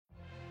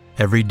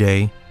Every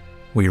day,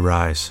 we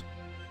rise,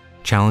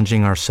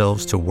 challenging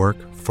ourselves to work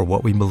for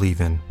what we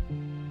believe in.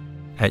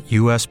 At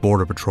U.S.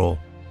 Border Patrol,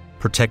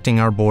 protecting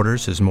our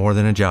borders is more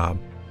than a job.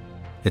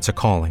 It's a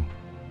calling.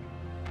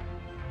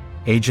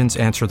 Agents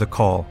answer the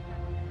call,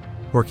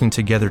 working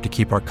together to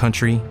keep our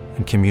country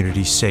and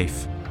communities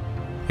safe.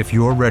 If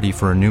you're ready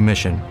for a new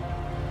mission,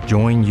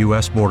 join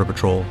U.S. Border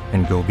Patrol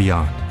and go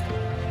beyond.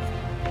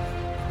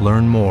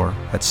 Learn more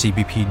at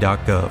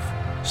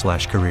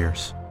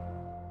cbp.gov/careers.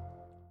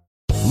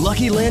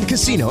 Lucky Land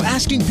Casino,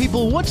 asking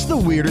people, what's the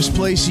weirdest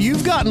place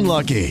you've gotten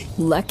lucky?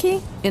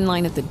 Lucky? In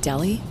line at the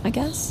deli, I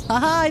guess?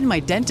 Aha, in my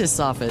dentist's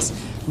office.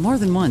 More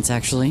than once,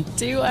 actually.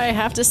 Do I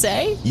have to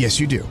say? Yes,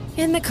 you do.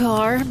 In the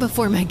car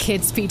before my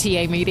kids'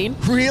 PTA meeting.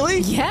 Really?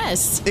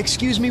 Yes.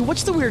 Excuse me,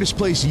 what's the weirdest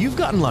place you've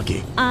gotten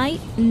lucky? I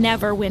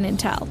never win and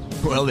tell.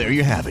 Well, there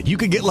you have it. You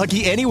can get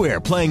lucky anywhere,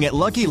 playing at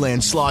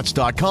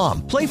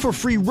LuckyLandSlots.com. Play for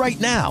free right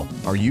now.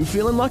 Are you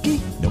feeling lucky?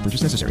 No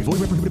purchase necessary. Void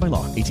where prohibited by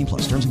law.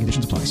 18+. Terms and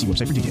conditions apply. See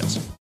website for details.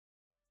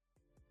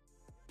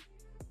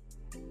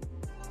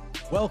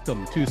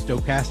 Welcome to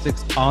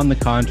Stochastics On the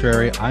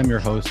Contrary. I'm your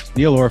host,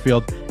 Neil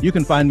Orfield. You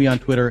can find me on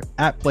Twitter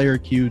at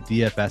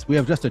PlayerQDFS. We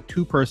have just a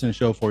two-person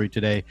show for you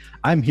today.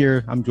 I'm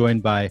here. I'm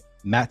joined by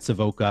Matt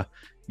Savoca.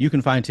 You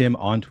can find him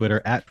on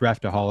Twitter at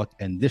Draftaholic.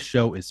 And this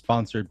show is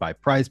sponsored by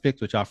Prize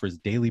Picks, which offers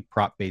daily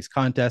prop-based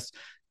contests.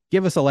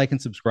 Give us a like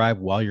and subscribe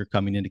while you're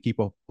coming in to keep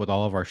up with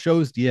all of our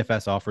shows,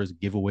 DFS offers,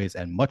 giveaways,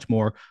 and much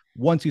more.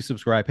 Once you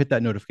subscribe, hit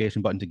that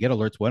notification button to get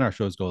alerts when our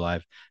shows go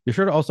live. Be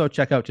sure to also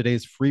check out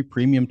today's free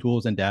premium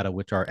tools and data,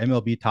 which are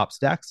MLB Top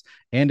Stacks.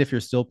 And if you're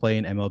still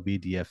playing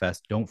MLB DFS,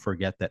 don't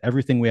forget that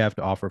everything we have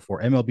to offer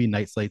for MLB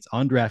night slates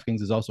on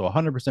DraftKings is also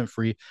 100%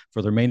 free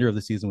for the remainder of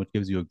the season, which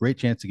gives you a great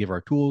chance to give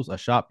our tools a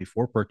shot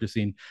before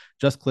purchasing.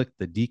 Just click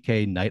the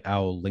DK Night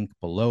Owl link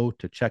below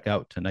to check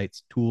out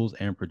tonight's tools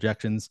and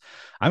projections.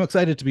 I'm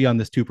excited to be on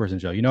this two-person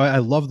show. You know, I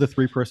love the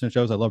three-person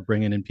shows. I love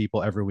bringing in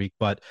people every week,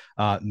 but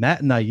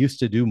Matt and I used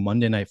to do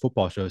Monday Night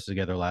Football shows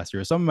together last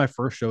year. Some of my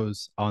first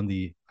shows on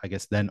the, I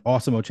guess then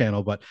Awesemo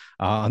channel, but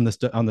on the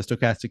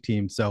Stochastic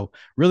team. So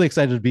really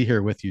excited to be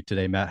here with you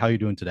today, Matt. How are you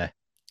doing today?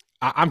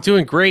 I'm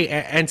doing great.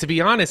 And to be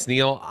honest,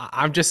 Neil,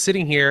 I'm just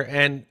sitting here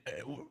and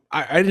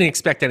I didn't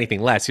expect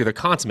anything less. You're the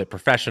consummate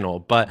professional,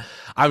 but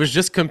I was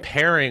just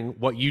comparing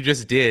what you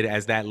just did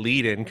as that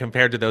lead-in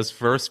compared to those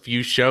first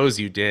few shows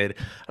you did.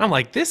 And I'm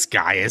like, this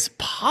guy is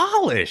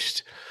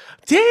polished.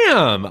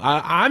 Damn,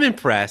 I'm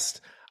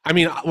impressed. I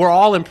mean, we're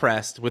all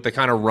impressed with the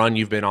kind of run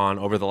you've been on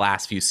over the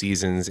last few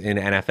seasons in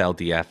NFL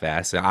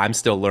DFS. I'm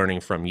still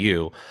learning from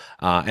you.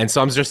 And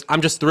so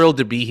I'm just thrilled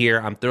to be here.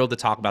 I'm thrilled to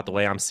talk about the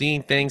way I'm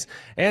seeing things.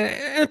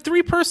 And a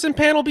three-person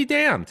panel be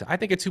damned. I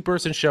think a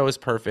two-person show is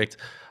perfect.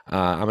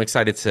 I'm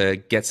excited to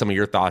get some of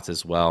your thoughts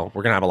as well.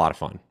 We're going to have a lot of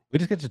fun. We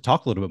just get to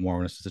talk a little bit more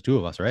when it's just the two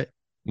of us, right?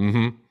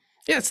 Mm-hmm.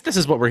 Yes, this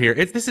is what we're here.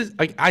 This is,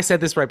 like I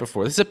said this right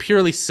before, this is a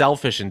purely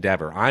selfish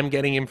endeavor. I'm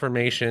getting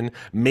information.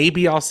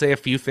 Maybe I'll say a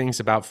few things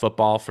about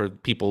football for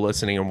people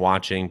listening and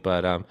watching,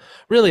 but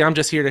really, I'm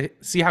just here to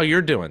see how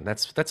you're doing.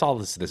 That's all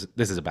this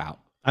is about.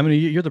 I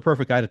mean, you're the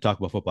perfect guy to talk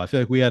about football. I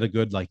feel like we had a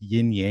good like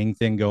yin yang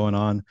thing going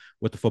on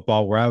with the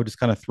football where I would just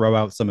kind of throw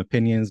out some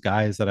opinions,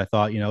 guys that I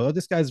thought, you know, oh,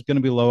 this guy's going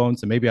to be low owned,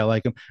 so maybe I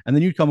like him. And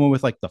then you'd come in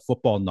with like the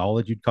football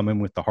knowledge. You'd come in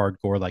with the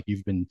hardcore, like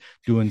you've been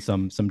doing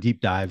some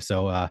deep dives.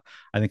 So I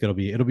think it'll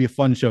be a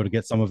fun show to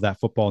get some of that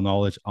football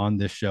knowledge on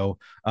this show.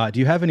 Do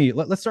you have any?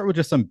 Let's start with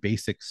just some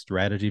basic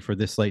strategy for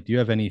this slate. Do you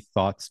have any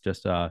thoughts,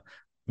 just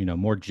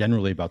more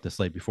generally about this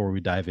slate before we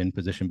dive in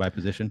position by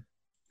position?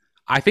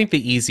 I think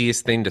the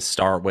easiest thing to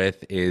start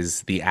with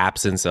is the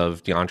absence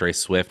of DeAndre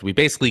Swift. We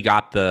basically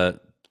got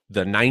the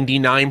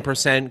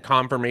 99%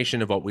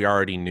 confirmation of what we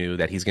already knew,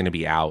 that he's going to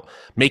be out,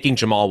 making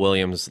Jamal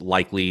Williams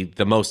likely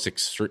the most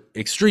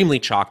extremely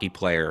chalky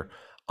player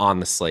on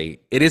the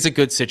slate. It is a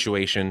good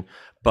situation,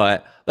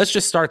 but let's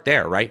just start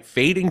there, right?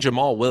 Fading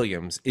Jamal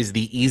Williams is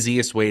the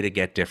easiest way to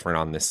get different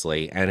on this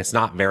slate, and it's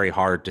not very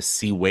hard to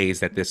see ways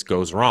that this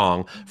goes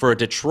wrong for a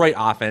Detroit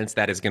offense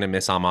that is going to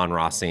miss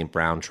Amon-Ra St.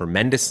 Brown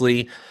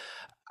tremendously.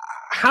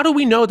 How do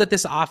we know that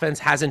this offense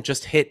hasn't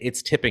just hit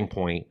its tipping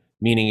point,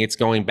 meaning it's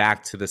going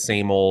back to the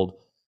same old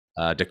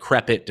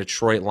decrepit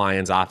Detroit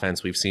Lions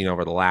offense we've seen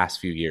over the last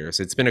few years?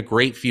 It's been a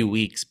great few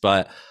weeks,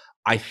 but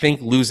I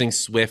think losing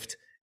Swift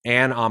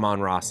and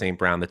Amon-Ra St.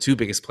 Brown, the two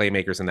biggest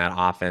playmakers in that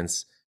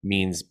offense,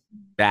 means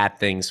bad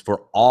things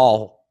for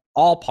all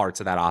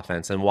parts of that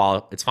offense. And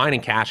while it's fine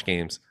in cash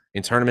games,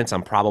 in tournaments,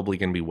 I'm probably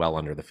going to be well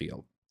under the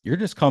field. You're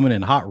just coming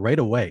in hot right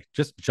away,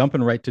 just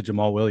jumping right to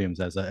Jamal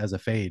Williams as a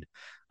fade.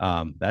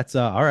 That's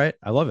all right.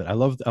 I love it. I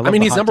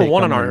mean, he's number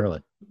one on our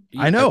early.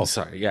 I know.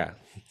 Sorry. Yeah.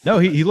 No,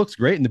 he looks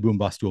great in the boom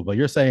bust tool, but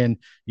you're saying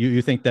you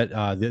think that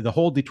the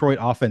whole Detroit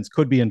offense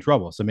could be in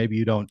trouble. So maybe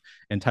you don't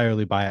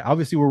entirely buy it.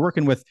 Obviously, we're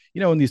working with,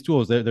 in these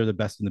tools, they're the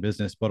best in the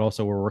business, but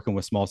also we're working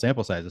with small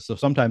sample sizes. So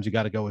sometimes you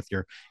got to go with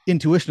your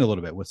intuition a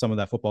little bit with some of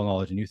that football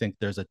knowledge. And you think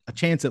there's a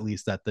chance at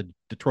least that the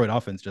Detroit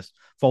offense just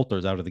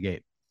falters out of the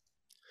gate.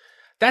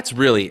 That's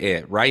really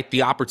it, right?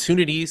 The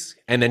opportunities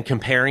and then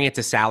comparing it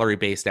to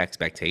salary-based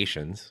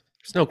expectations.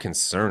 There's no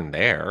concern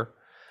there.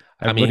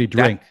 Everybody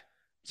drink.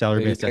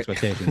 Salary-based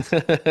expectations.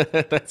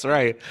 That's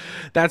right.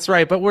 That's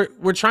right. But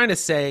we're trying to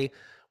say,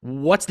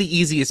 what's the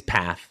easiest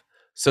path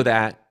so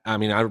that, I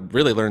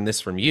really learned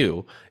this from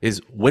you, is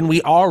when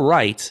we are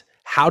right,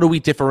 how do we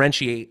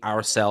differentiate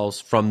ourselves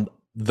from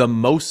the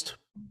most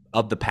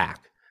of the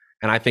pack?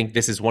 And I think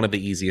this is one of the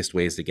easiest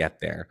ways to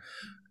get there.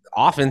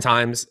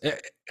 Oftentimes,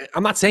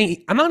 I'm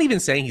not even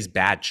saying he's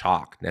bad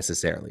chalk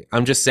necessarily.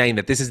 I'm just saying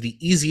that this is the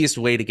easiest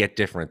way to get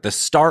different. The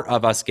start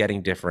of us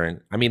getting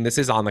different. This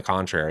is on the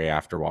contrary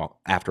after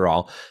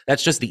all.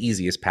 That's just the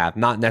easiest path,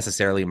 not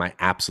necessarily my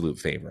absolute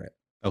favorite.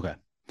 Okay.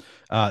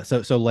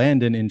 So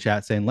Landon in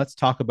chat saying, let's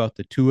talk about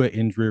the Tua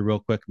injury real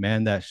quick.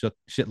 Man, that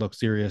shit looks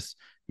serious.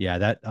 Yeah,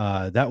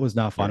 that was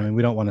not fun.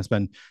 We don't want to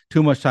spend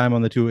too much time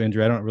on the Tua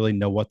injury. I don't really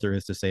know what there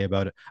is to say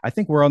about it. I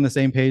think we're on the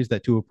same page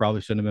that Tua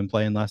probably shouldn't have been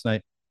playing last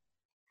night.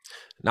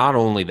 Not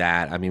only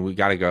that, we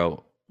got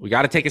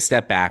to take a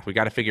step back. We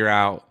got to figure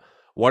out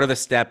what are the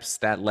steps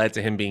that led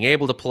to him being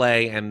able to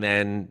play. And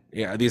then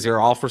these are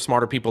all for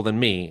smarter people than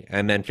me.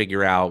 And then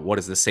figure out what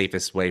is the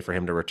safest way for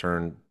him to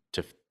return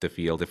to the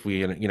field. If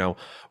we,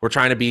 we're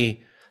trying to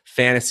be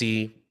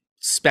fantasy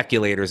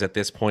speculators at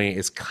this point,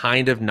 is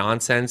kind of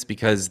nonsense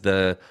because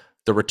the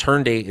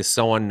return date is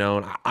so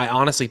unknown. I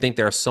honestly think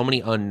there are so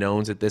many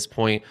unknowns at this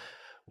point.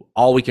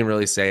 All we can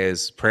really say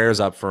is prayers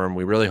up for him.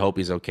 We really hope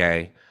he's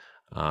okay.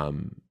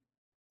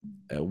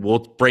 We'll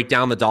break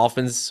down the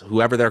Dolphins,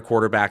 whoever their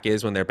quarterback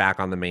is, when they're back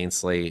on the main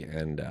slate.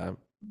 And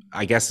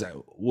I guess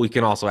we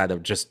can also add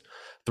that just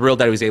thrilled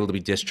that he was able to be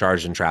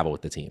discharged and travel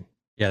with the team.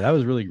 Yeah, that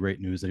was really great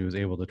news that he was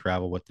able to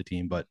travel with the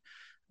team. But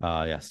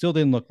still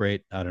didn't look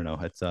great. I don't know.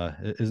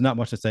 It's not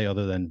much to say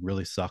other than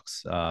really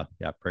sucks.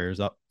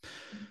 Prayers up.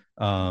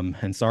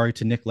 And sorry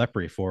to Nick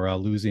Lepre for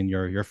losing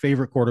your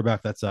favorite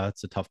quarterback. It's a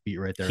tough beat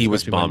right there. He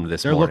was bummed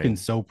this morning. They're looking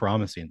so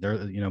promising.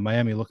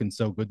 Miami looking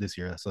so good this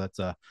year. So that's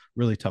a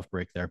really tough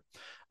break there.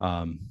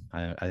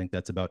 I think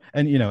that's about,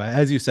 and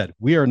as you said,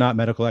 we are not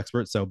medical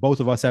experts. So both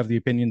of us have the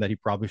opinion that he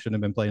probably shouldn't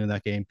have been playing in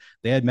that game.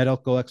 They had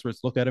medical experts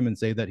look at him and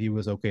say that he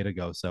was okay to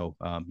go. So,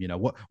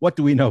 what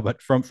do we know?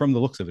 But from the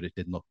looks of it, it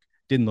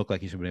didn't look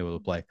like he should have been able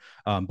to play.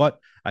 But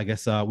I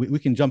guess we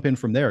can jump in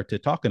from there to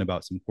talking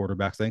about some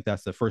quarterbacks. I think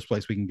that's the first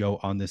place we can go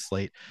on this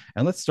slate.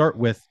 And let's start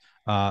with,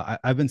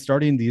 I've been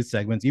starting these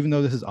segments, even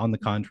though this is on the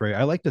contrary,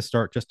 I like to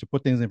start just to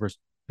put things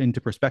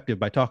into perspective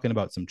by talking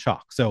about some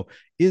chalk. So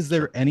is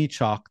there any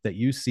chalk that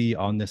you see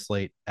on this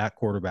slate at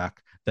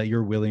quarterback that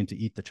you're willing to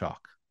eat the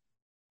chalk?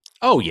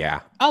 Oh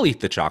yeah, I'll eat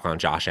the chalk on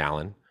Josh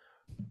Allen.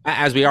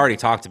 As we already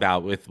talked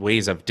about with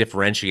ways of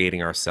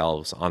differentiating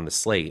ourselves on the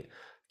slate,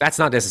 that's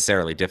not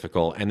necessarily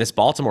difficult. And this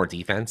Baltimore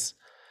defense,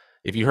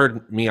 if you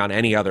heard me on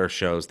any other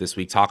shows this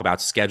week talk about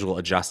schedule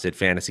adjusted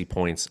fantasy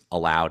points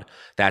allowed,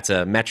 that's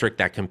a metric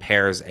that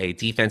compares a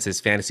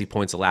defense's fantasy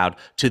points allowed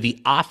to the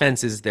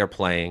offenses they're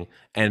playing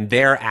and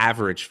their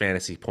average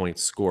fantasy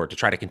points scored to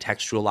try to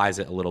contextualize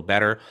it a little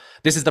better.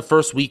 This is the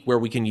first week where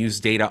we can use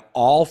data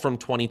all from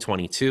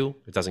 2022.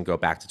 It doesn't go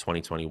back to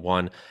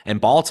 2021. And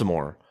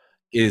Baltimore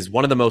is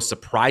one of the most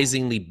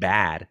surprisingly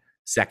bad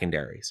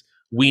secondaries.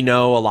 We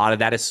know a lot of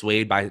that is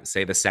swayed by,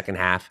 say, the second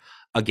half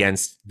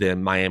against the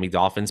Miami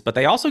Dolphins, but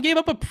they also gave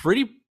up a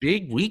pretty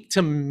big week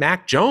to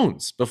Mac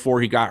Jones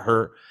before he got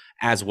hurt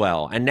as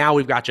well. And now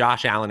we've got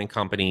Josh Allen and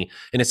company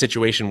in a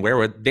situation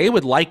where they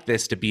would like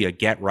this to be a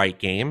get-right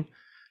game.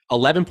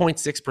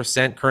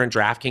 11.6% current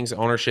DraftKings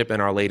ownership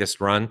in our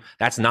latest run.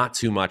 That's not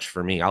too much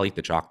for me. I'll eat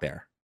the chalk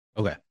there.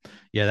 Okay.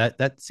 Yeah,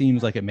 that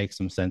seems like it makes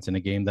some sense in a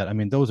game that,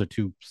 those are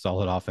two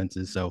solid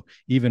offenses. So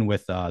even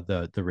with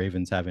the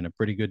Ravens having a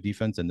pretty good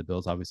defense and the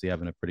Bills obviously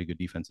having a pretty good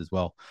defense as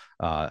well,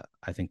 I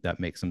think that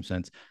makes some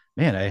sense.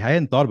 Man, I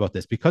hadn't thought about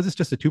this because it's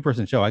just a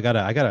two-person show. I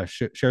gotta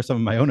share some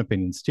of my own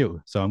opinions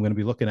too. So I'm going to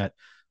be looking at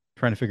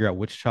trying to figure out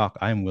which chalk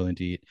I'm willing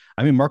to eat.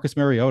 Marcus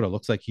Mariota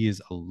looks like he's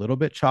a little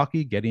bit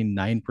chalky, getting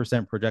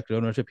 9% projected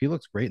ownership. He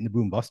looks great in the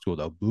boom bust tool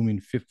though, booming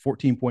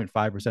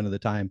 14.5% of the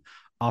time.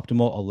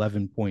 Optimal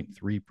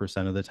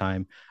 11.3% of the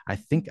time. I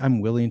think I'm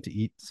willing to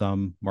eat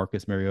some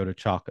Marcus Mariota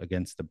chalk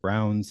against the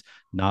Browns.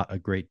 Not a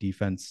great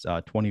defense,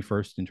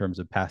 21st in terms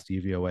of pass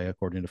DVOA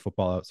according to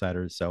Football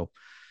Outsiders. So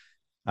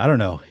I don't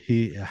know.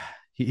 He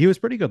was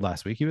pretty good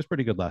last week.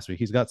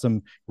 He's got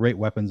some great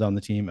weapons on the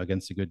team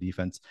against a good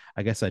defense.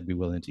 I guess I'd be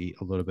willing to eat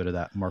a little bit of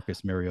that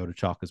Marcus Mariota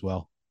chalk as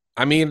well.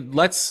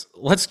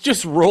 Let's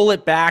just roll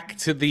it back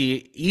to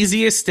the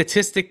easiest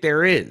statistic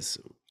there is.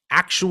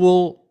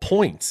 Actual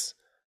points.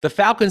 The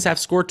Falcons have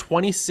scored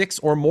 26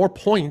 or more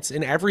points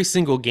in every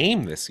single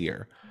game this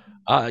year.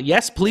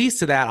 Yes, please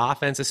to that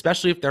offense,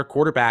 especially if their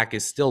quarterback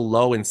is still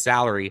low in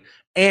salary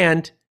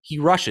and he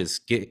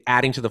rushes,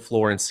 adding to the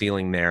floor and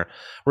ceiling there.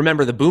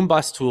 Remember, the boom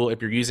bust tool,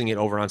 if you're using it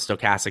over on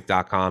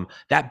Stokastic.com,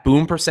 that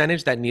boom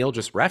percentage that Neil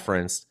just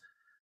referenced,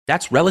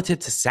 that's relative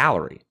to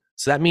salary.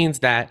 So that means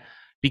that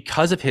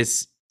because of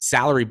his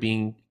salary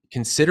being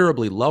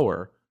considerably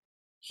lower,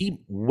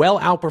 he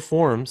well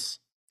outperforms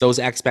those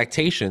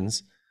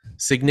expectations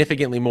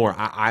significantly more.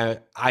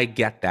 I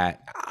get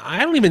that. I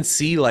don't even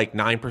see like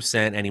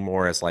 9%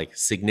 anymore as like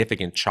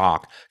significant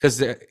chalk,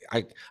 because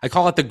I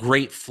call it the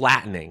great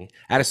flattening.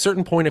 At a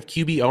certain point of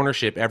QB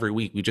ownership every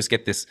week, we just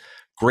get this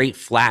great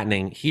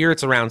flattening. Here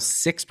it's around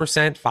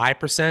 6%,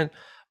 5%,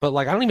 but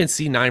like I don't even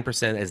see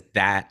 9% as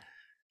that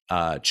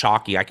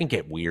chalky. I can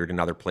get weird in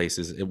other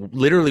places.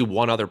 Literally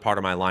one other part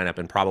of my lineup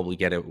and probably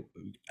get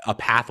a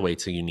pathway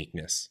to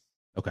uniqueness.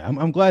 Okay,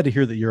 I'm glad to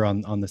hear that you're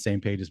on the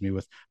same page as me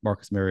with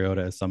Marcus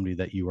Mariota as somebody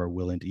that you are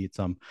willing to eat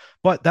some.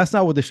 But that's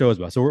not what the show is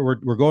about. So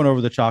we're going over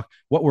the chalk.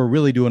 What we're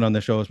really doing on the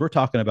show is we're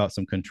talking about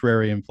some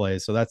contrarian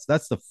plays. So that's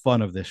the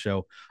fun of this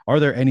show. Are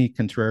there any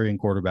contrarian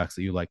quarterbacks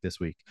that you like this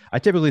week? I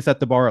typically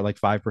set the bar at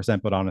like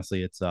 5%, but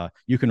honestly, it's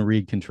you can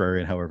read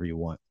contrarian however you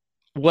want.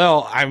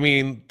 Well, I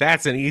mean,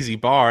 that's an easy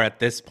bar at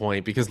this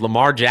point because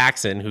Lamar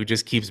Jackson, who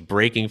just keeps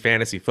breaking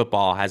fantasy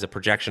football, has a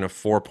projection of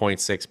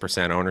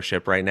 4.6%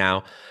 ownership right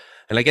now.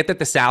 And I get that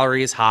the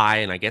salary is high,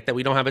 and I get that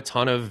we don't have a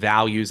ton of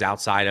values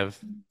outside of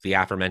the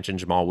aforementioned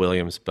Jamal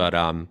Williams, but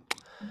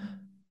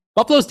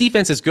Buffalo's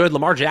defense is good.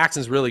 Lamar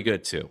Jackson's really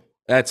good too.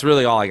 That's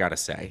really all I got to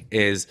say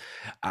is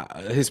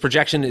his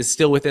projection is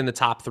still within the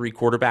top 3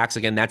 quarterbacks.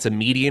 Again, that's a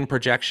median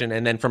projection.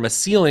 And then from a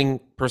ceiling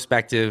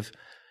perspective,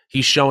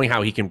 he's showing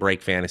how he can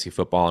break fantasy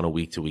football on a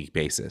week-to-week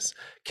basis.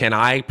 Can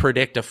I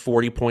predict a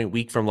 40-point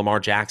week from Lamar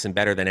Jackson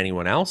better than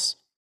anyone else?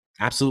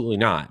 Absolutely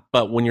not.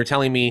 But when you're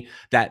telling me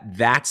that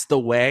that's the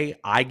way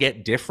I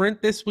get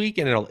different this week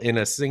in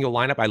a single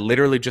lineup, I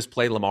literally just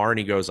play Lamar and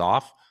he goes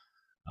off.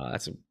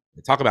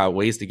 Talk about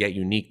ways to get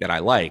unique that I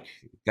like.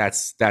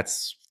 That's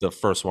the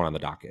first one on the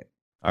docket.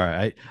 All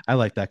right. I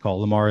like that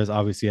call. Lamar is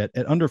obviously at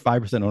under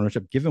 5%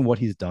 ownership, given what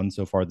he's done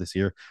so far this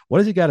year. What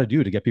does he got to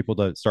do to get people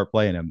to start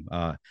playing him?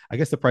 I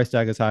guess the price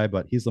tag is high,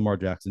 but he's Lamar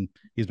Jackson.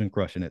 He's been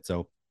crushing it.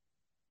 So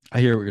I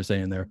hear what you're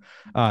saying there.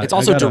 It's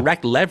also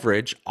direct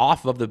leverage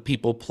off of the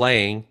people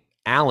playing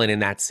Allen in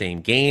that same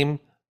game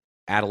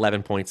at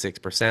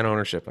 11.6%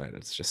 ownership.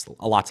 It's just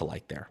a lot to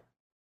like there.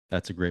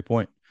 That's a great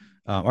point.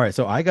 All right.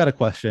 So I got a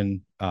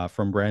question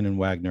from Brandon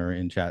Wagner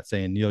in chat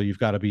saying, Neil, you've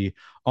got to be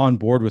on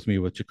board with me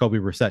with Jacoby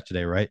Brissett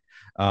today, right?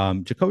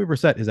 Jacoby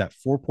Brissett is at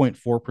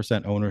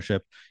 4.4%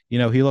 ownership. You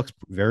know, he looks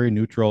very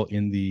neutral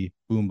in the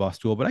boom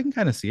bust tool, but I can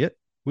kind of see it.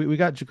 We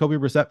got Jacoby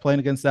Brissett playing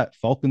against that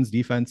Falcons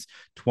defense,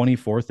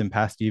 24th in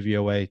pass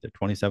DVOA, the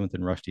 27th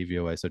in rush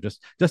DVOA. So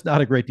just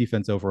not a great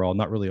defense overall.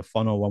 Not really a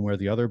funnel one way or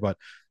the other, but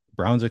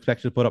Browns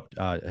expected to put up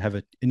have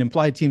an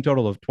implied team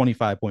total of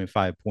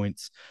 25.5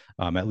 points,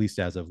 at least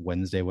as of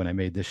Wednesday when I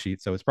made this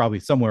sheet. So it's probably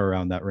somewhere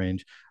around that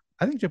range.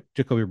 I think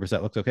Jacoby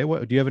Brissett looks okay.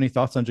 Do you have any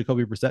thoughts on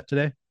Jacoby Brissett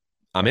today?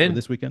 I'm in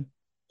this weekend.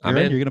 I'm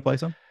in. You're going to play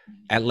some?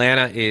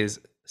 Atlanta is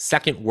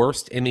second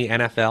worst in the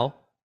NFL,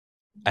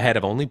 ahead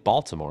of only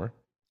Baltimore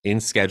in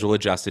schedule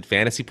adjusted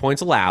fantasy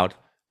points allowed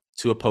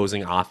to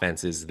opposing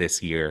offenses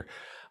this year.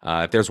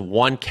 If there's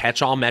one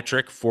catch-all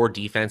metric for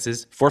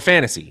defenses for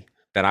fantasy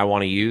that I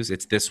want to use,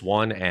 it's this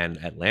one, and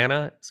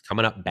Atlanta is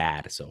coming up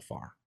bad so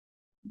far.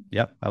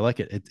 Yep, I like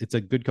it. It's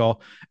a good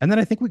call. And then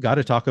I think we got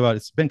to talk about,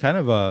 it's been kind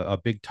of a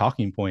big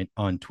talking point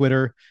on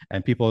Twitter,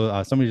 and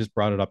people, somebody just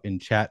brought it up in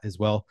chat as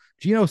well.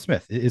 Geno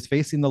Smith is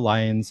facing the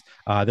Lions.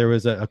 There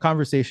was a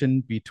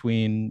conversation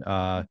between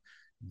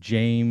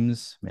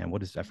James,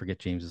 I forget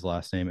James's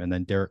last name, and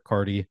then Derek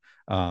Carty,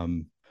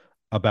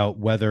 about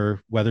whether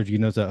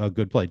Geno's a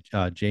good play.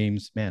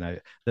 James,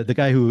 the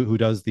guy who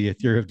does the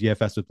theory of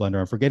DFS with Blender,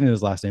 I'm forgetting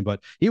his last name,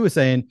 but he was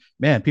saying,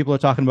 people are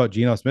talking about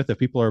Geno Smith. If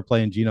people are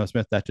playing Geno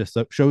Smith, that just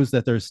shows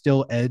that there's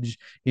still edge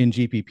in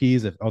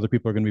GPPs. If other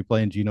people are going to be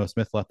playing Geno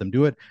Smith, let them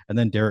do it. And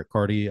then Derek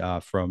Carty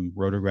from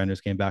Roto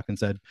Grinders came back and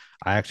said,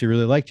 I actually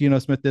really like Geno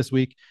Smith this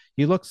week.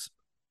 He looks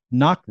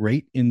not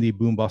great in the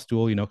boom bust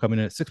duel, coming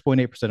in at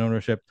 6.8%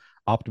 ownership,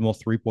 optimal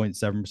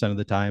 3.7% of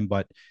the time.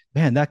 But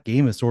man, that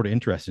game is sort of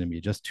interesting to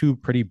me. Just two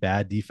pretty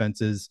bad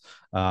defenses.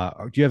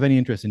 Do you have any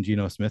interest in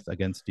Geno Smith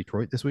against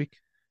Detroit this week?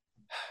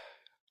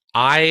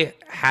 I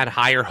had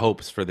higher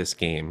hopes for this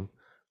game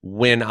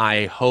when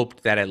I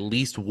hoped that at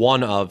least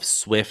one of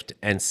Swift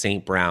and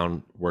St.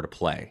 Brown were to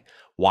play.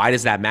 Why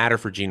does that matter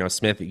for Geno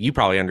Smith? You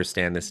probably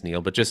understand this,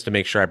 Neil, but just to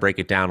make sure I break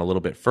it down a little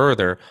bit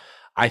further,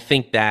 I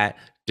think that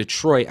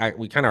Detroit,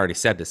 we kind of already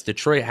said this,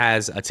 Detroit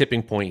has a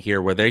tipping point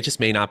here where they just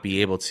may not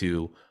be able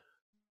to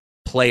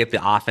play at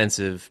the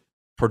offensive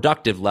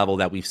productive level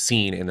that we've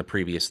seen in the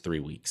previous 3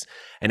 weeks.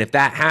 And if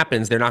that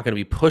happens, they're not going to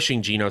be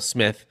pushing Geno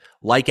Smith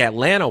like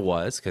Atlanta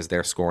was, because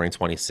they're scoring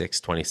 26,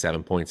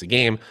 27 points a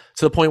game,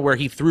 to the point where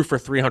he threw for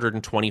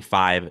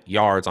 325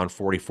 yards on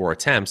 44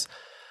 attempts,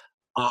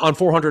 on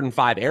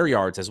 405 air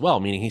yards as well,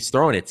 meaning he's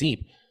throwing it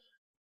deep.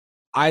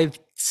 I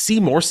see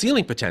more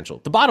ceiling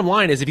potential. The bottom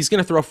line is if he's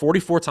going to throw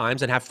 44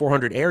 times and have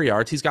 400 air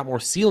yards, he's got more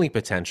ceiling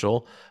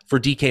potential for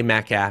DK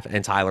Metcalf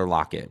and Tyler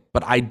Lockett.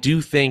 But I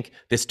do think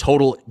this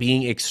total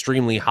being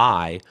extremely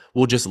high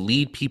will just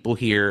lead people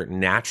here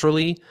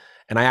naturally.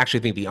 And I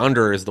actually think the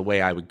under is the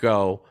way I would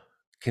go,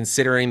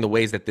 considering the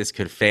ways that this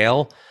could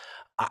fail.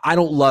 I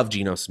don't love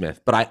Geno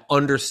Smith, but I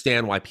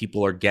understand why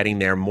people are getting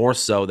there more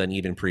so than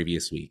even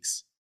previous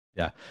weeks.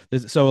 Yeah.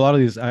 So a lot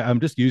of these, I'm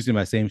just using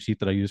my same sheet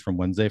that I used from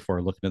Wednesday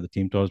for looking at the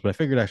team totals, but I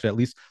figured actually at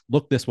least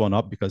look this one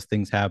up because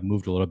things have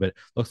moved a little bit.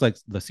 Looks like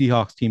the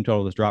Seahawks team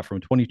total has dropped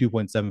from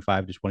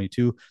 22.75 to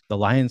 22, the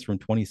Lions from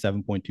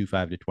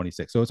 27.25 to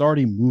 26. So it's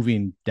already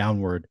moving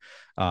downward.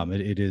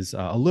 It is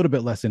a little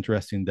bit less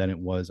interesting than it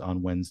was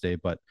on Wednesday,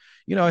 but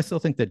I still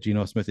think that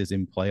Geno Smith is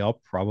in play.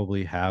 I'll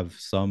probably have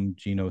some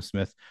Geno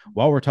Smith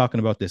while we're talking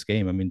about this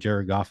game. I mean,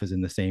 Jared Goff is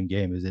in the same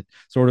game. Is it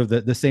sort of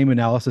the same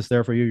analysis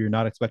there for you? You're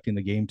not expecting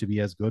the game to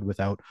be as good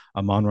without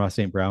Amon-Ra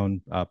St.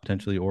 Brown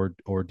potentially or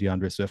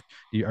DeAndre Swift.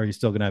 Are you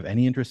still going to have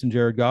any interest in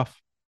Jared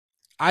Goff?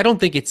 I don't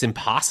think it's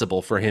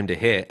impossible for him to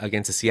hit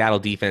against a Seattle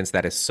defense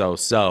that is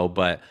so,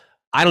 but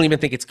I don't even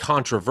think it's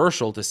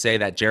controversial to say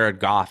that Jared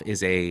Goff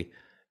is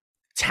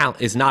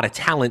not a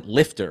talent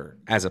lifter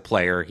as a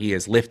player. He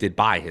is lifted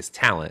by his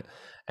talent.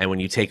 And when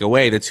you take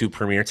away the two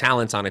premier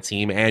talents on a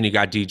team, and you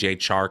got DJ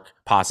Chark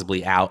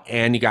possibly out,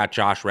 and you got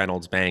Josh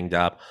Reynolds banged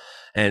up,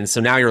 and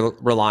so now you're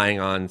relying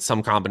on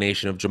some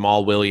combination of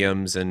Jamal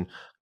Williams and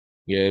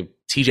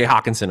TJ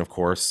Hawkinson, of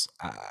course.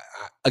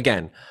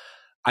 Again,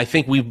 I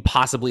think we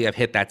possibly have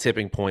hit that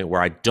tipping point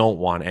where I don't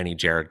want any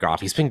Jared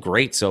Goff. He's been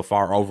great so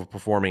far,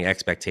 overperforming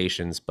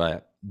expectations,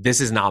 but this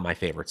is not my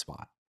favorite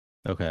spot.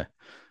 Okay.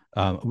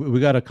 We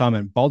got a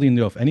comment. Balding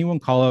though, if anyone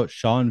call out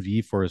Sean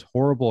V for his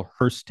horrible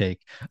Hurst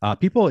take,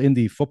 people in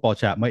the football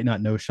chat might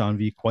not know Sean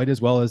V quite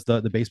as well as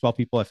the baseball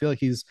people. I feel like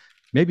he's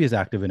maybe as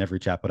active in every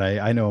chat, but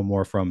I know him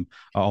more from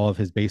all of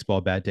his baseball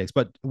bad takes.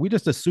 But we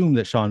just assume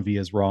that Sean V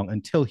is wrong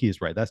until he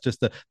is right. That's just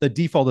the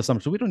default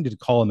assumption. We don't need to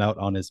call him out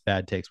on his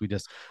bad takes. We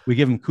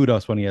give him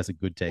kudos when he has a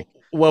good take.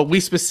 Well,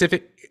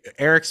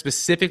 Eric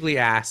specifically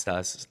asked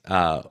us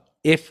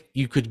if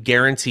you could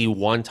guarantee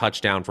one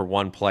touchdown for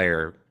one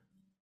player,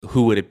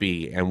 who would it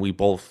be? And we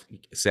both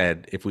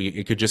said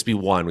it could just be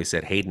one. We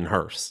said Hayden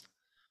Hurst.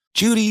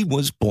 Judy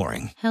was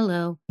boring.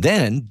 Hello.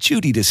 Then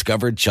Judy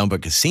discovered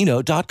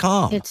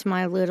ChumbaCasino.com. It's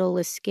my little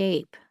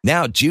escape.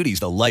 Now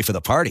Judy's the life of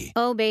the party.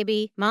 Oh,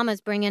 baby,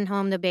 mama's bringing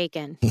home the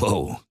bacon.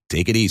 Whoa,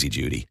 take it easy,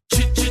 Judy.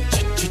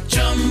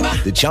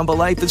 The Chumba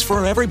life is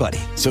for everybody.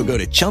 So go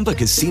to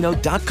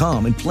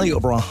ChumbaCasino.com and play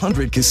over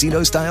 100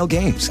 casino-style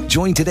games.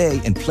 Join today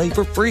and play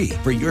for free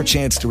for your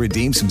chance to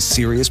redeem some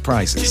serious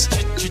prizes.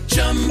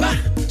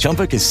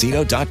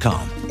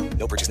 ChumbaCasino.com.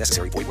 No purchase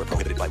necessary. Void where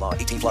prohibited by law.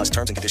 18 plus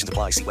terms and conditions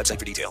apply. See website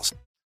for details.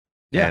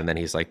 Yeah. And then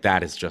he's like,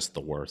 that is just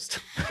the worst.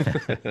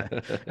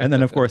 And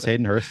then, of course,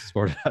 Hayden Hurst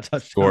scored a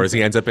touchdown. Scores.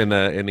 He ends up in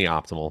the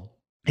optimal.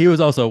 He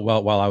was also,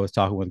 while I was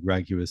talking with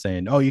Greg, he was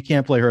saying, oh, you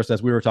can't play Hurst,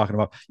 as we were talking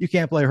about. You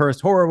can't play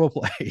Hurst. Horrible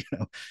play.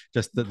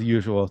 Just the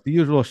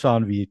usual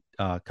Sean V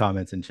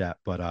comments in chat.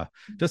 But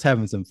just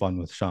having some fun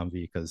with Sean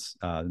V because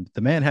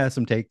the man has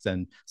some takes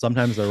and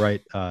sometimes they're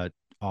right.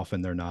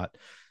 Often they're not.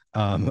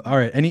 All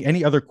right.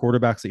 Any other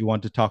quarterbacks that you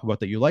want to talk about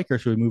that you like, or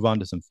should we move on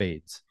to some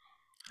fades?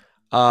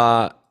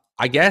 I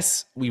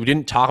guess we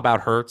didn't talk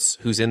about Hurts,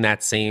 who's in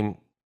that same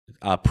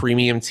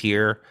premium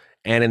tier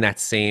and in that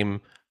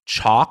same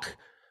chalk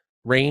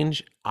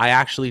range. I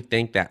actually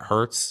think that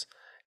Hurts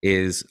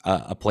is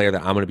a player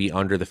that I'm going to be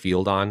under the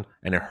field on,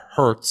 and it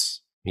hurts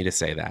me to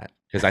say that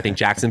because I think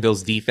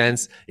Jacksonville's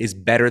defense is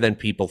better than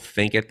people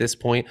think at this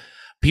point.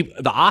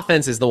 The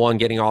offense is the one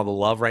getting all the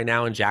love right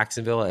now in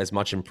Jacksonville as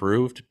much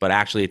improved, but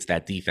actually it's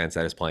that defense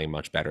that is playing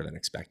much better than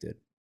expected.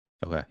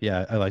 Okay.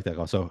 Yeah, I like that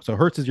call. So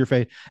Hurts is your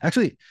fade.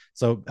 Actually,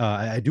 so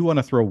I do want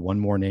to throw one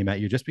more name at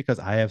you just because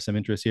I have some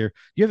interest here. Do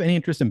you have any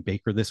interest in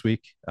Baker this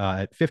week?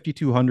 At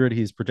 5,200,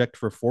 he's projected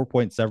for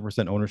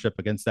 4.7% ownership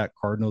against that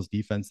Cardinals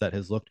defense that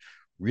has looked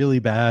really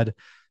bad.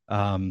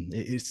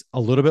 It's a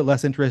little bit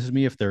less interested in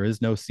me if there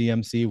is no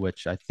CMC,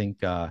 which I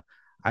think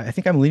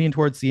I'm leaning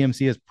towards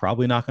CMC is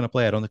probably not going to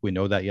play. I don't think we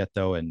know that yet,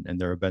 though. And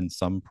there have been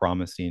some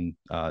promising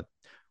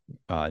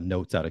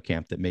notes out of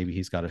camp that maybe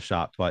he's got a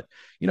shot. But,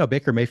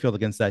 Baker Mayfield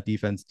against that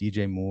defense,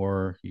 DJ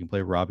Moore, you can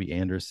play Robbie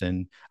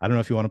Anderson. I don't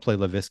know if you want to play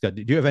LaVisca.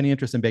 Do you have any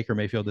interest in Baker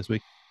Mayfield this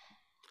week?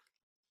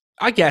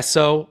 I guess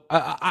so.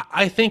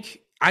 I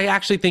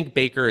actually think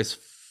Baker is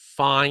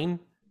fine,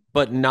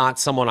 but not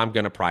someone I'm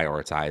going to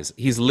prioritize.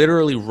 He's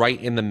literally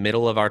right in the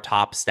middle of our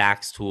top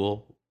stacks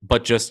tool.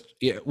 But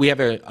we have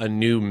a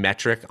new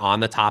metric on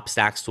the top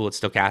stacks tool at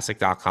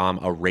stochastic.com,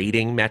 a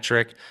rating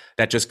metric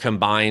that just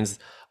combines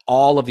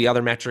all of the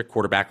other metric,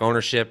 quarterback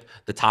ownership,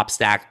 the top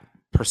stack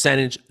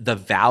percentage, the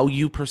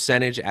value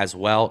percentage as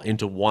well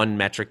into one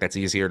metric that's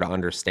easier to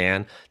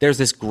understand. There's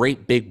this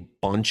great big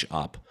bunch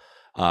up.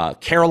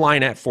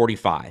 Carolina at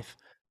 45,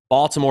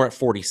 Baltimore at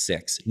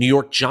 46, New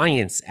York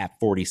Giants at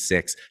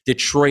 46,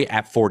 Detroit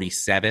at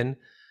 47.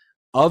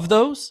 Of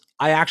those,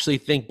 I actually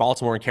think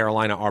Baltimore and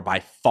Carolina are by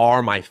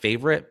far my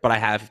favorite, but I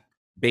have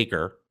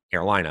Baker,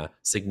 Carolina,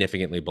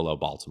 significantly below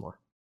Baltimore.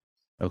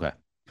 Okay.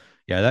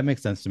 Yeah, that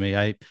makes sense to me.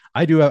 I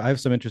have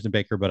some interest in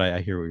Baker, but I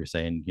hear what you're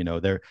saying.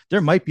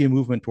 There might be a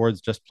movement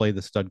towards just play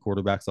the stud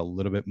quarterbacks a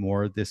little bit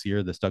more this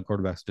year. The stud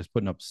quarterbacks just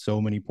putting up so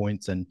many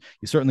points, and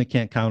you certainly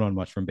can't count on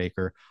much from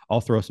Baker.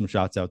 I'll throw some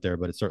shots out there,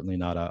 but it's certainly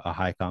not a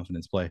high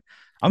confidence play.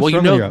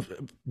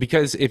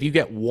 Because if you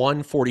get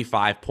one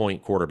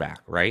 45-point quarterback,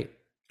 right?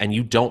 and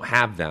you don't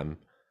have them,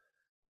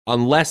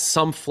 unless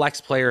some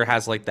flex player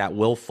has like that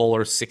Will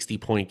Fuller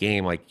 60-point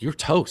game, like you're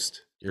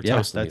toast. You're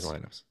toast in these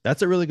lineups.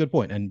 That's a really good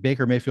point. And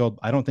Baker Mayfield,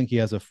 I don't think he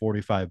has a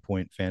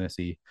 45-point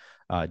fantasy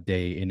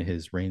day in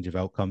his range of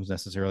outcomes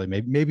necessarily.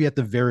 Maybe at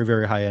the very,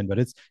 very high end, but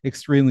it's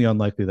extremely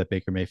unlikely that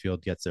Baker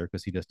Mayfield gets there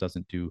because he just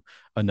doesn't do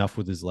enough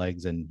with his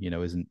legs and,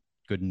 isn't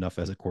good enough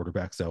as a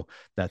quarterback. So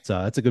that's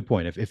a good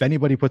point. If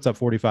anybody puts up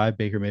 45,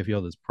 Baker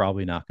Mayfield is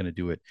probably not going to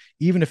do it.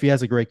 Even if he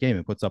has a great game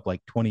and puts up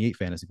like 28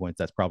 fantasy points,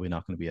 that's probably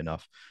not going to be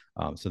enough.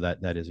 So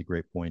that is a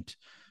great point.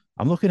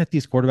 I'm looking at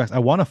these quarterbacks. I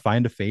want to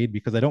find a fade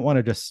because I don't want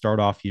to just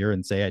start off here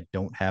and say I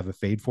don't have a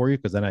fade for you,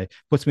 because then it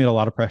puts me in a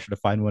lot of pressure to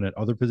find one at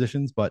other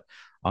positions. But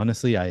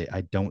honestly,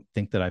 I don't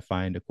think that I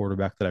find a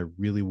quarterback that I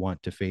really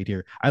want to fade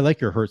here. I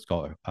like your Hurts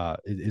caller.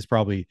 Is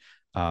probably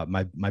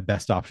my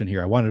best option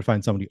here. I wanted to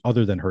find somebody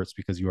other than Hurts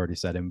because you already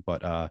said him,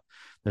 but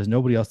there's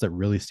nobody else that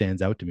really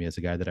stands out to me as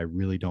a guy that I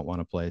really don't want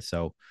to play.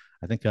 So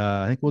I think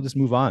we'll just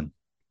move on.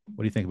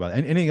 What do you think about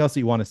it? Anything else that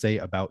you want to say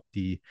about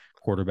the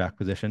quarterback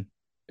position?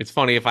 It's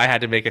funny, if I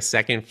had to make a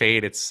second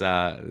fade, it's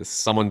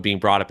someone being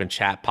brought up in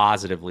chat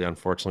positively,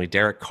 unfortunately.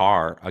 Derek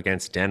Carr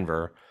against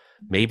Denver.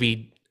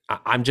 Maybe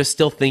I'm just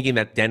still thinking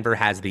that Denver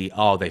has the,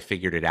 they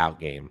figured it out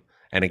game.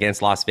 And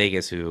against Las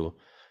Vegas, who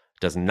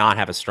does not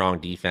have a strong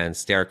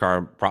defense, Derek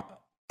Carr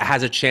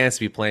has a chance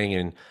to be playing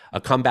in a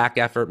comeback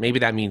effort. Maybe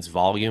that means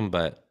volume,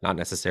 but not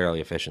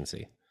necessarily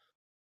efficiency.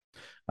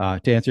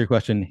 To answer your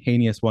question,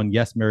 Heinous one,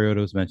 yes,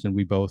 Mariota was mentioned.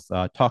 We both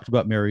talked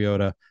about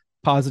Mariota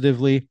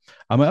positively.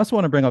 I also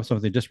want to bring up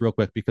something just real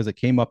quick because it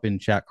came up in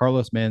chat.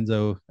 Carlos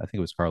Manzo, I think it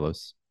was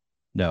Carlos.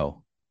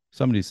 No,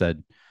 somebody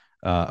said,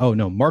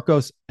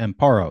 Marcos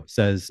Amparo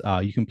says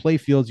you can play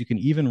Fields. You can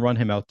even run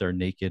him out there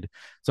naked.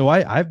 So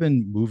I've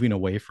been moving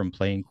away from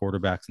playing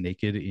quarterbacks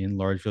naked in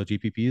large field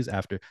GPPs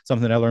after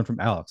something I learned from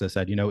Alex. I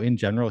said, in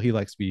general, he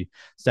likes to be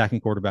stacking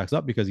quarterbacks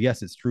up because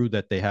yes, it's true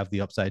that they have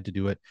the upside to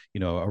do it.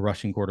 A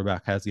rushing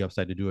quarterback has the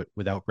upside to do it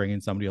without bringing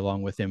somebody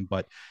along with him.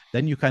 But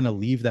then you kind of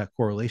leave that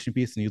correlation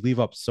piece and you leave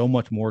up so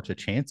much more to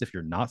chance if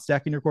you're not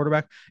stacking your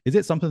quarterback. Is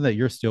it something that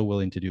you're still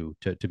willing to do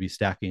to be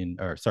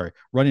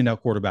running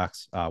out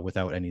quarterbacks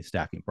without any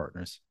stacking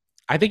partners?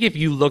 I think if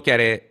you look at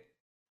it,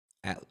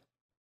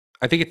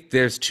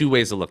 there's two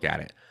ways to look at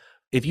it.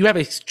 If you have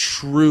a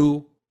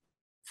true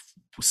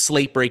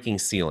slate breaking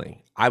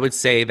ceiling, I would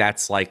say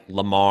that's like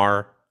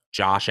Lamar,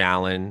 Josh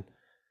Allen,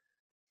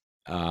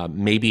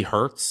 maybe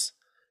Hurts.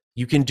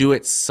 You can do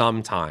it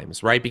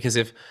sometimes, right? Because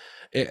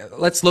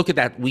let's look at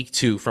that week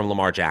 2 from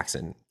Lamar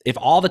Jackson. If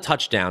all the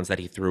touchdowns that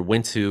he threw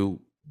went to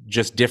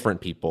just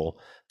different people,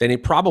 then he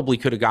probably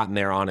could have gotten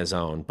there on his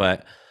own.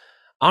 But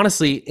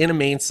honestly, in a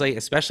main slate,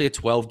 especially a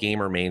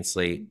 12-gamer main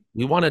slate,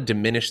 we want to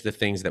diminish the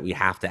things that we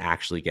have to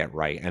actually get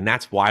right. And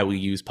that's why we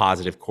use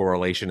positive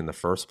correlation in the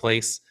first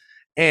place.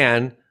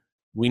 And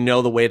we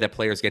know the way that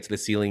players get to the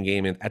ceiling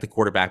game at the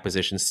quarterback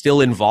position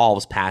still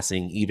involves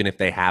passing, even if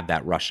they have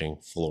that rushing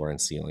floor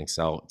and ceiling.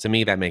 So to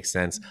me, that makes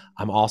sense.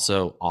 I'm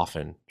also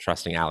often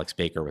trusting Alex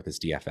Baker with his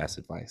DFS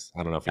advice.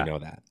 I don't know if you know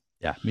that.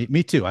 Yeah,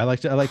 me too. I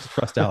like to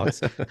trust Alex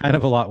kind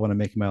of a lot when I'm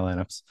making my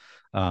lineups.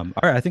 All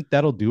right, I think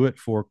that'll do it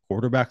for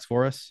quarterbacks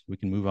for us. We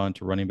can move on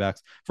to running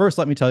backs. First,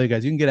 let me tell you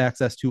guys, you can get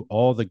access to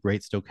all the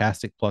great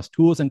Stokastic Plus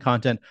tools and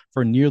content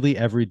for nearly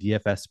every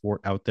DFS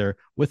sport out there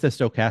with the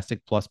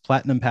Stokastic Plus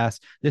Platinum Pass.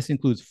 This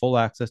includes full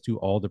access to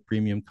all the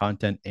premium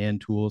content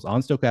and tools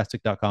on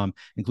Stokastic.com,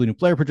 including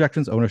player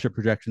projections, ownership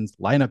projections,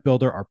 lineup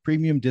builder, our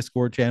premium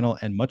Discord channel,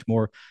 and much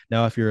more.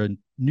 Now, if you're a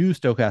new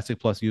Stokastic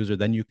Plus user,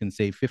 then you can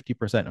save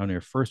 50% on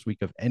your first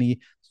week of any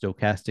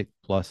Stokastic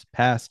Plus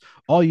pass.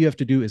 All you have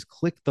to do is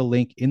click the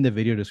link in the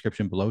video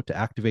description below to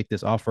activate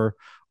this offer,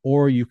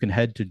 or you can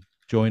head to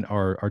join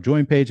our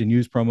join page and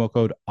use promo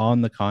code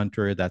On The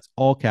Contrary. That's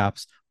all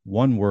caps,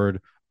 one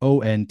word,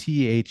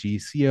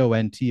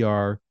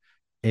 ONTHECONTRARY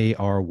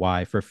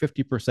for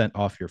 50%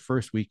 off your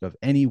first week of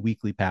any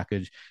weekly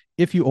package.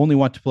 If you only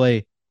want to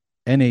play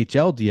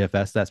NHL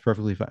DFS, that's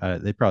perfectly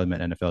fine. They probably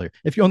meant NFL here.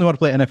 If you only want to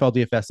play NFL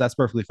DFS, that's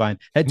perfectly fine.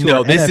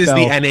 This is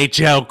the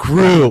NHL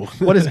crew.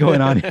 What is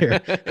going on here?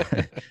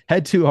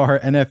 Head to our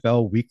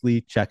NFL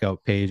weekly checkout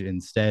page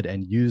instead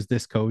and use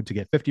this code to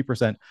get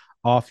 50%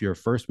 off your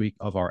first week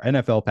of our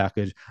NFL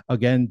package.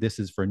 Again, this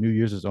is for new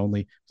users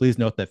only. Please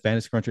note that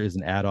Fantasy Cruncher is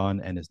an add-on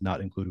and is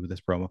not included with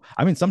this promo.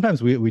 I mean,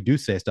 sometimes we do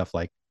say stuff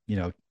like,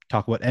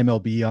 talk about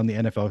MLB on the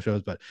NFL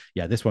shows, but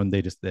yeah, this one,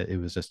 it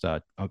was just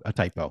a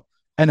typo.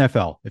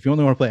 NFL, if you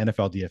only want to play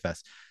NFL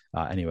DFS.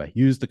 Anyway,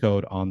 use the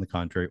code On The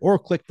Contrary or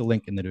click the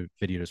link in the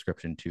video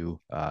description to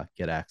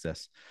get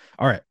access.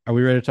 All right. Are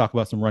we ready to talk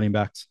about some running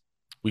backs?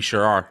 We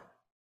sure are.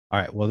 All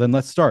right. Well, then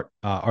let's start.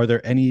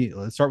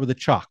 Let's start with the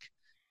chalk.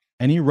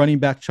 Any running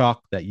back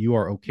chalk that you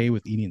are okay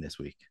with eating this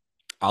week?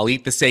 I'll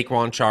eat the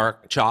Saquon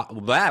chalk.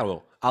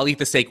 I'll eat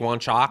the Saquon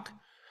chalk.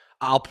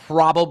 I'll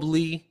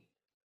probably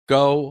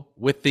go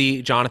with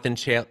the Jonathan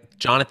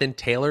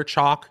Taylor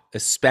chalk,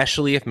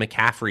 especially if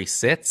McCaffrey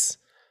sits,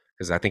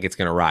 because I think it's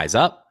going to rise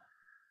up.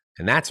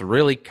 And that's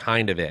really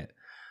kind of it.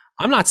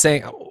 I'm not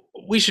saying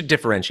we should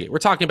differentiate. We're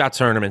talking about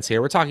tournaments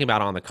here. We're talking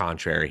about on the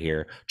contrary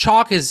here.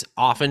 Chalk is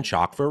often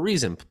chalk for a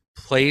reason.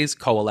 Plays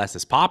coalesce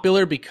as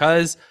popular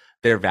because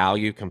their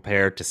value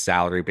compared to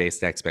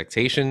salary-based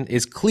expectation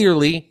is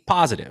clearly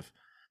positive.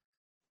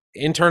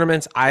 In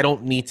tournaments, I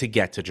don't need to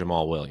get to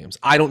Jamal Williams.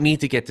 I don't need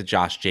to get to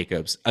Josh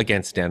Jacobs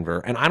against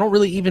Denver. And I don't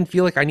really even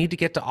feel like I need to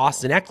get to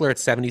Austin Eckler at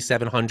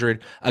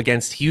 7,700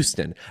 against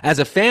Houston. As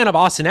a fan of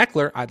Austin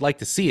Eckler, I'd like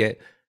to see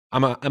it.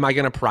 Am I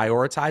going to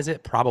prioritize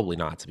it? Probably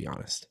not, to be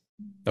honest.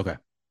 Okay.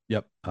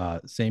 Yep.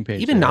 Same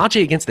page. Even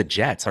Najee against the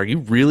Jets. Are you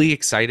really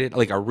excited?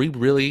 Like, are we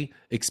really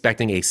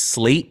expecting a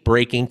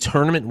slate-breaking,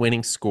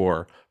 tournament-winning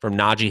score from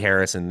Najee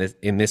Harris in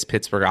this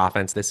Pittsburgh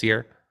offense this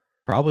year?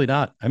 Probably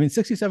not. I mean,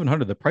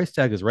 6,700, the price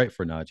tag is right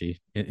for Najee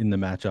in the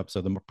matchup.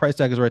 So the price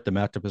tag is right. The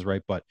matchup is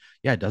right. But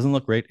yeah, it doesn't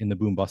look great in the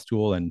boom bust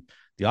tool. And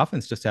the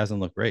offense just hasn't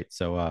looked great.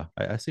 So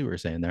I see what you're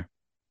saying there.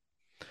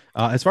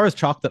 As far as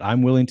chalk that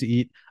I'm willing to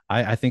eat,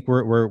 I think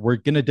we're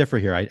going to differ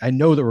here. I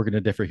know that we're going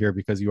to differ here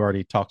because you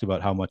already talked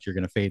about how much you're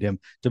going to fade him.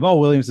 Jamal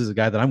Williams is a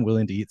guy that I'm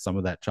willing to eat some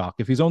of that chalk.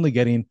 If he's only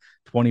getting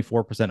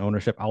 24%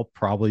 ownership, I'll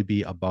probably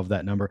be above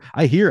that number.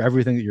 I hear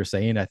everything that you're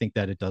saying. I think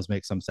that it does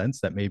make some sense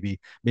that maybe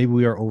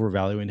we are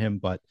overvaluing him,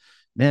 but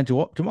man,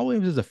 Jamal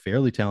Williams is a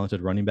fairly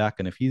talented running back.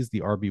 And if he's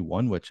the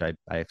RB1, which I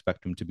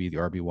expect him to be the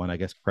RB1, I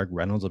guess Craig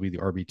Reynolds will be the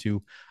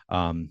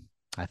RB2.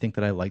 I think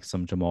that I like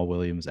some Jamal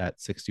Williams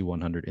at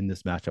 6,100 in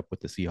this matchup with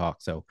the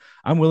Seahawks. So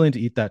I'm willing to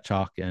eat that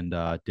chalk and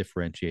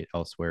differentiate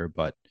elsewhere.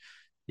 But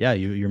yeah,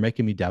 you're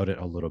making me doubt it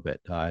a little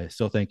bit. I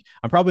still think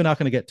I'm probably not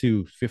going to get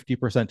to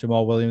 50%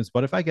 Jamal Williams,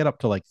 but if I get up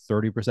to like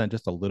 30%,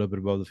 just a little bit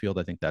above the field,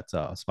 I think that's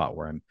a spot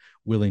where I'm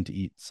willing to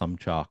eat some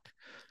chalk.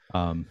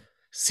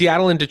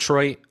 Seattle and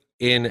Detroit,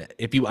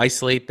 if you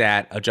isolate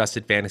that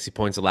adjusted fantasy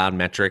points allowed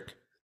metric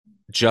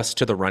just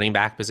to the running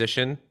back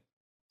position,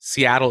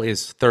 Seattle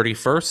is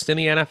 31st in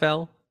the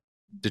NFL.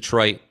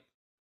 Detroit,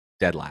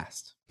 dead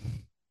last.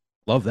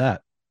 Love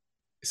that.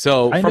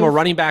 So from a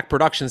running back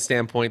production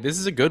standpoint, this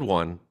is a good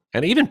one.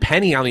 And even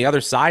Penny on the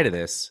other side of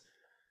this,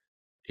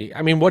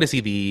 I mean, what is he,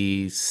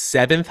 the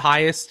 7th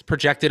highest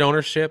projected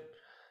ownership?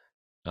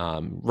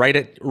 Right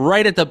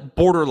at the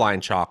borderline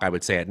chalk, I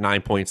would say, at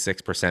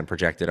 9.6%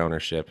 projected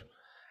ownership.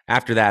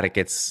 After that, it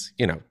gets,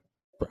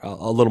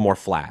 a little more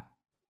flat.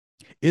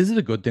 Is it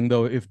a good thing,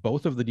 though, if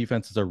both of the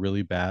defenses are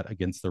really bad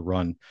against the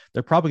run?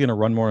 They're probably going to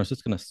run more. And it's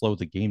just going to slow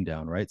the game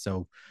down, right?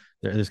 So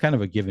there's kind of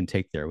a give and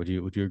take there. Would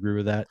you agree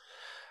with that?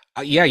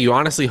 Yeah, you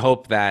honestly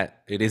hope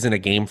that it isn't a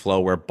game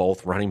flow where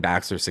both running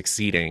backs are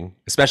succeeding,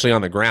 especially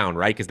on the ground,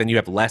 right? Because then you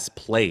have less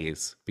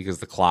plays because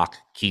the clock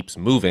keeps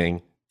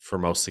moving for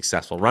most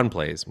successful run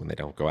plays when they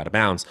don't go out of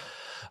bounds.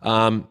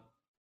 When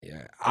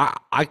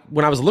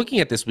I was looking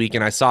at this week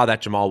and I saw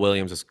that Jamal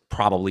Williams is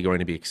probably going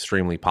to be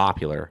extremely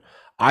popular,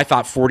 I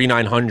thought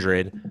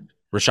 4,900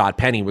 Rashad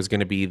Penny was going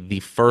to be the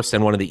first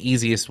and one of the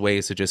easiest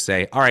ways to just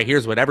say, all right,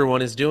 here's what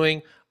everyone is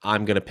doing.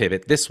 I'm going to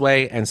pivot this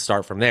way and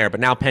start from there. But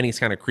now Penny's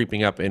kind of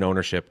creeping up in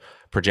ownership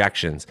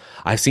projections.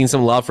 I've seen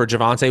some love for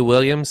Javonte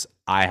Williams.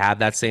 I have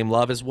that same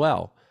love as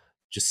well.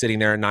 Just sitting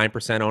there at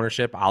 9%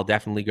 ownership, I'll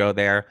definitely go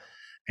there.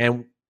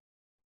 And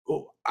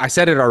I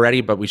said it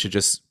already, but we should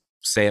just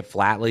say it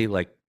flatly.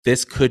 Like,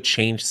 this could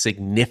change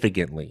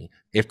significantly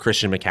if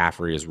Christian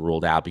McCaffrey is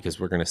ruled out, because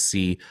we're going to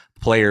see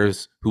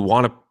players who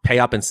want to pay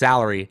up in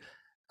salary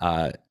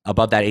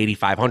above that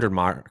 8,500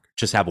 mark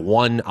just have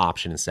one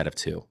option instead of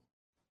two.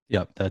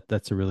 Yep,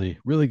 that's a really,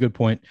 really good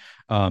point.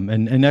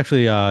 And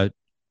actually,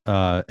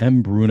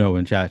 M. Bruno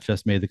in chat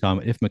just made the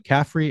comment: if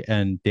McCaffrey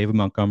and David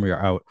Montgomery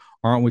are out,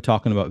 aren't we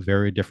talking about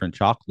very different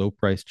chalk,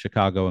 low-priced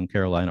Chicago and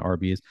Carolina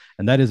RBs?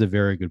 And that is a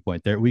very good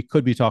point. There, we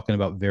could be talking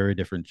about very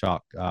different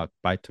chalk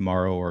by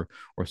tomorrow, or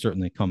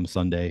certainly come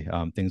Sunday.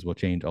 Things will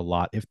change a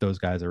lot if those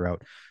guys are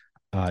out.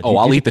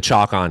 I'll eat the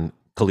chalk on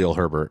Khalil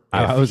Herbert.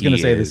 I was going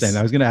to say the same.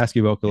 I was going to ask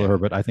you about Khalil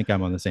Herbert. I think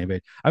I'm on the same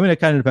page. I mean, it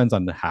kind of depends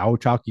on how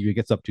chalky it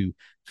gets up to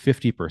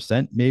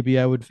 50%. Maybe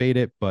I would fade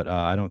it, but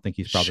I don't think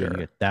he's probably going to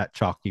get that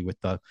chalky with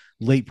the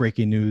late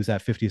breaking news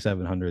at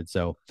 5,700.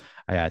 So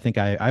I think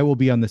I will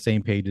be on the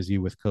same page as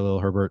you with Khalil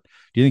Herbert.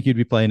 Do you think you'd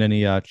be playing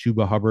any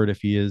Chuba Hubbard if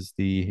he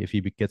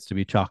gets to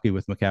be chalky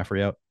with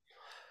McCaffrey out?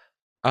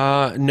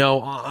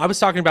 No, I was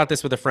talking about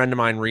this with a friend of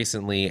mine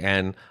recently,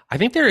 and I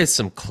think there is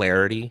some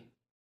clarity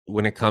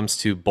when it comes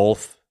to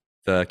both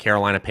the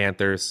Carolina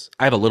Panthers.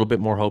 I have a little bit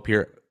more hope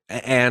here,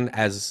 and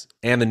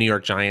the New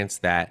York Giants,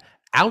 that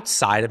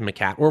outside of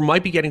McCaffrey, or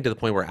might be getting to the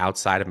point where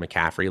outside of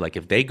McCaffrey, like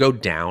if they go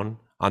down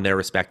on their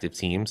respective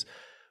teams,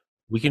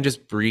 we can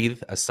just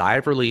breathe a sigh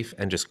of relief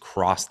and just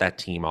cross that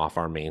team off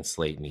our main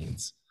slate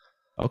needs.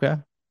 Okay.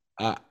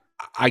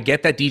 I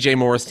get that DJ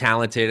Moore is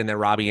talented and that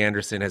Robbie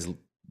Anderson has,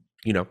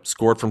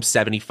 scored from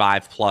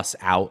 75 plus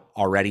out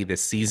already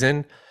this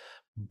season.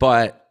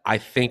 But I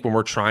think when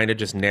we're trying to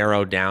just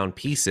narrow down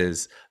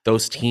pieces,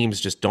 those teams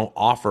just don't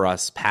offer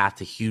us path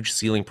to huge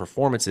ceiling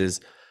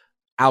performances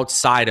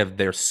outside of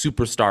their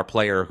superstar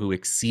player who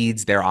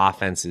exceeds their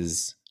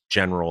offense's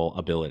general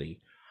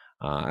ability.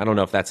 I don't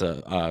know if that's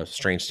a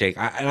strange take.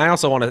 And I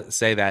also want to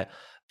say that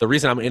the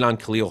reason I'm in on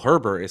Khalil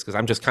Herbert is because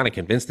I'm just kind of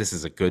convinced this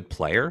is a good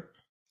player.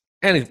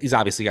 And he's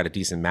obviously got a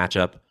decent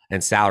matchup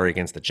and salary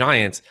against the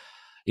Giants.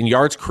 In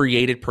yards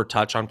created per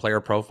touch on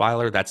Player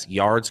Profiler, that's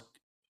yards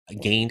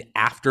gained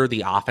after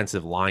the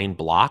offensive line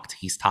blocked.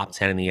 He's top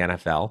 10 in the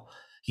NFL.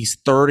 He's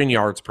third in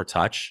yards per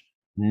touch,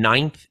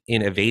 ninth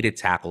in evaded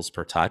tackles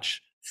per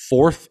touch,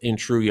 fourth in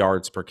true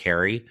yards per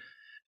carry.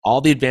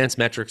 All the advanced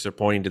metrics are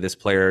pointing to this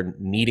player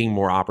needing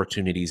more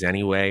opportunities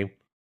anyway.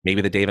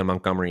 Maybe the David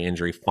Montgomery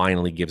injury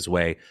finally gives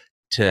way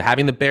to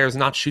having the Bears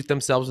not shoot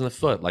themselves in the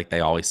foot like they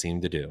always seem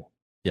to do.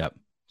 Yep.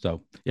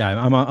 So yeah,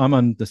 I'm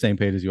on the same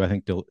page as you. I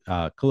think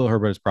Khalil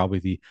Herbert is probably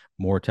the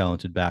more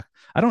talented back.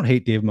 I don't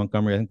hate David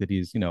Montgomery. I think that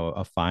he's,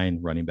 a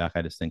fine running back.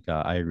 I just think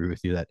I agree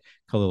with you that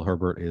Khalil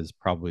Herbert is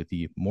probably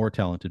the more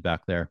talented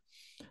back there.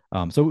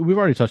 So we've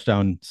already touched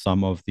on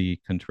some of the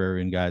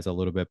contrarian guys a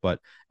little bit, but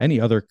any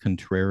other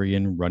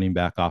contrarian running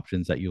back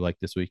options that you like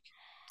this week?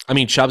 I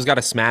mean, Chubb's got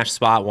a smash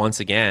spot once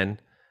again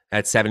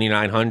at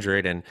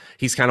 7,900, and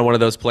he's kind of one of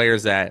those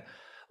players that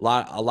a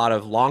lot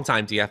of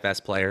longtime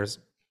DFS players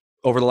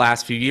over the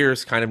last few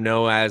years kind of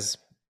know as,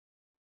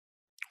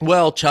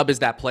 well, Chubb is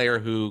that player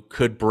who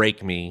could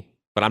break me,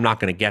 but I'm not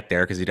going to get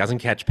there because he doesn't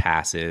catch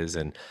passes.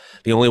 And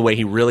the only way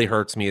he really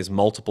hurts me is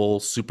multiple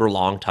super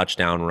long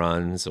touchdown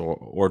runs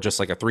or just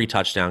like a 3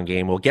 touchdown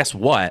game. Well, guess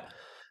what?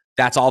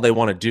 That's all they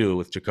want to do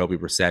with Jacoby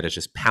Brissett is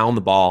just pound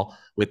the ball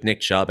with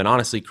Nick Chubb and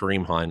honestly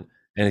Kareem Hunt.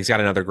 And he's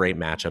got another great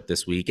matchup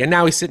this week. And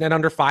now he's sitting at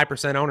under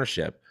 5%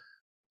 ownership.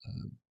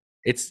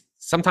 It's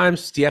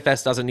sometimes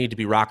DFS doesn't need to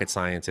be rocket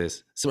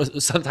scientists. So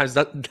sometimes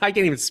I can't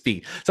even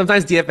speak.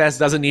 Sometimes DFS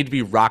doesn't need to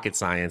be rocket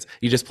science.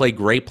 You just play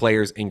great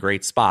players in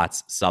great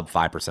spots, sub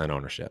 5%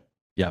 ownership.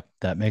 Yeah,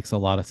 that makes a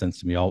lot of sense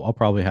to me. I'll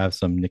probably have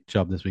some Nick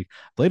Chubb this week.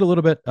 Played a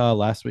little bit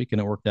last week and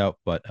it worked out,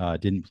 but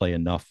didn't play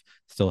enough.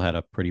 Still had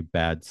a pretty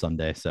bad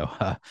Sunday, so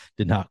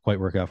did not quite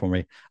work out for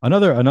me.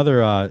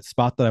 Another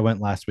spot that I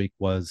went last week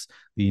was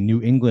the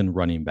New England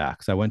running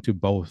backs. I went to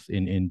both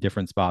in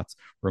different spots,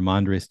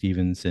 Ramondre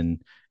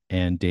Stevenson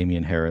and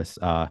Damian Harris.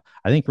 I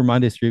think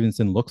Ramondre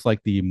Stevenson looks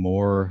like the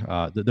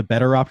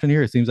better option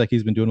here. It seems like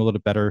he's been doing a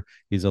little better.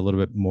 He's a little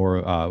bit more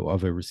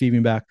of a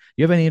receiving back. Do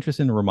you have any interest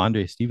in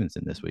Ramondre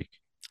Stevenson this week?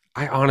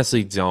 I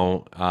honestly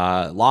don't.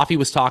 Lofty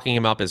was talking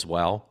him up as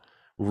well,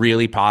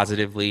 really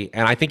positively,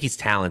 and I think he's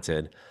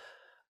talented.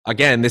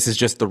 Again, this is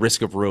just the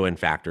risk of ruin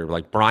factor.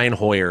 Like Brian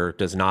Hoyer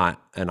does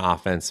not an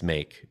offense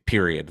make,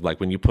 period. Like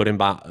when you put him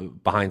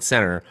behind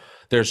center,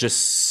 there's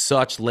just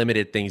such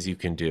limited things you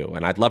can do.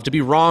 And I'd love to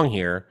be wrong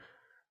here.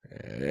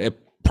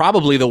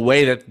 Probably the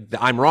way that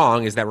I'm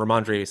wrong is that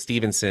Ramondre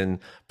Stevenson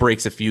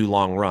breaks a few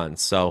long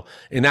runs. So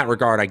in that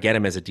regard, I get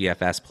him as a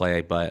DFS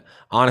play. But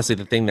honestly,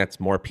 the thing that's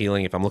more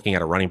appealing, if I'm looking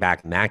at a running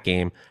back in that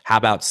game, how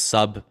about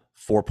sub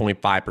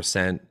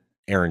 4.5%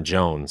 Aaron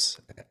Jones?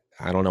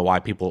 I don't know why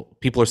people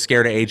are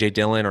scared of AJ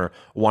Dillon or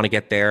want to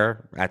get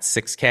there at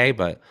 6K,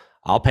 but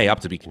I'll pay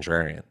up to be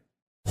contrarian.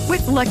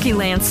 With Lucky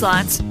Land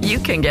Slots, you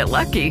can get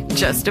lucky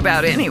just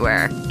about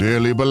anywhere.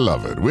 Dearly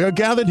beloved, we are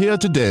gathered here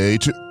today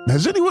to...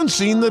 Has anyone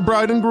seen the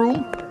bride and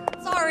groom?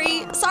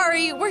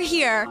 Sorry, we're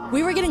here.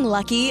 We were getting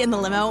lucky in the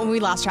limo and we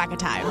lost track of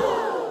time.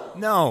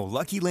 No,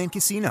 Lucky Land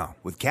Casino,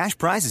 with cash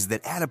prizes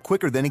that add up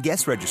quicker than a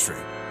guest registry.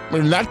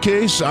 In that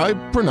case, I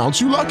pronounce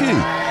you lucky.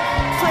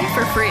 Play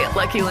for free at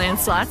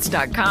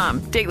LuckyLandSlots.com.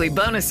 Daily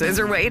bonuses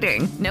are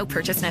waiting. No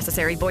purchase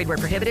necessary. Void where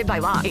prohibited by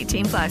law.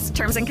 18+.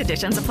 Terms and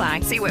conditions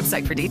apply. See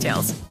website for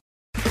details.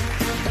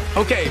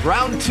 Okay,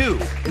 round 2.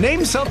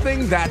 Name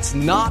something that's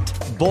not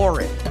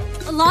boring.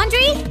 A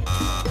laundry?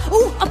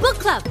 Ooh, a book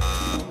club.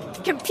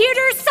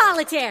 Computer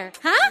solitaire,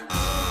 huh?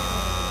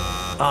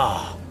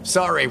 Ah, oh,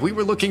 sorry. We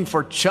were looking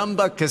for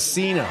Chumba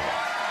Casino.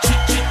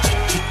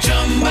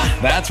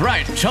 That's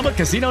right.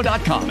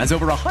 ChumbaCasino.com has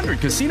over 100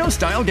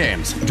 casino-style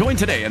games. Join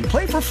today and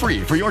play for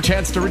free for your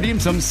chance to redeem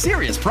some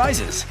serious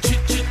prizes.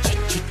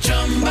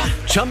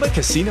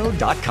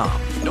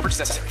 ChumbaCasino.com. No purchase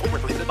necessary. Void where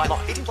prohibited by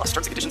law. 18+. Terms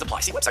and conditions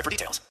apply. See website for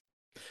details.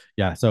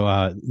 Yeah,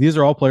 so these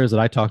are all players that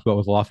I talked about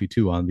with Lofty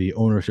too on the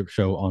ownership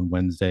show on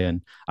Wednesday,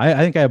 and I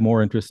think I have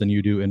more interest than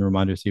you do in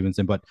Ramondre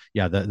Stevenson. But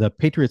yeah, the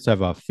Patriots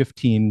have a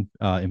 15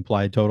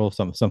 implied total,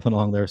 something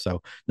along there.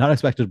 So not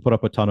expected to put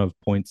up a ton of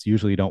points.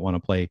 Usually, you don't want to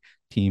play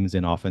teams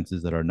in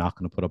offenses that are not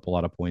going to put up a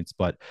lot of points.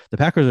 But the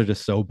Packers are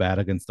just so bad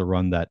against the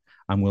run that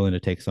I'm willing to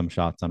take some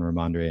shots on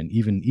Ramondre and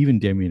even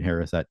Damian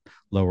Harris at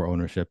lower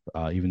ownership.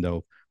 Even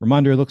though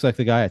Ramondre looks like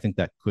the guy, I think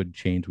that could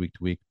change week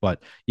to week.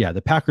 But yeah,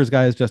 the Packers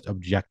guys just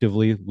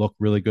objectively look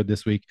really good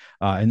this week.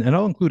 And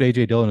I'll include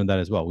AJ Dillon in that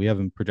as well. We have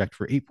him project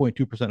for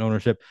 8.2%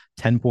 ownership,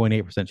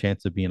 10.8%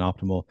 chance of being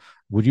optimal.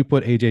 Would you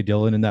put AJ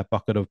Dillon in that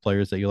bucket of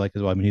players that you like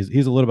as well? I mean,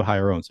 he's a little bit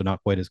higher owned, so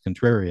not quite as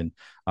contrarian,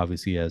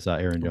 obviously, as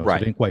Aaron Jones. Right.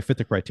 So didn't quite fit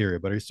the criteria,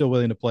 but are you still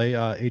willing to play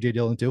AJ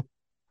Dillon too?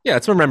 Yeah,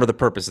 let's remember the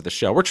purpose of the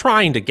show. We're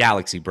trying to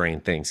galaxy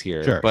brain things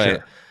here,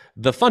 but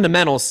the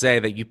fundamentals say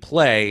that you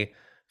play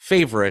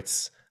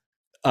favorites,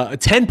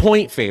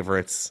 10-point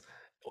favorites,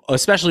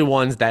 especially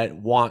ones that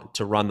want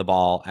to run the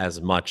ball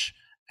as much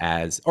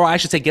or I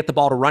should say get the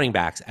ball to running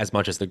backs as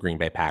much as the Green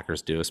Bay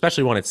Packers do,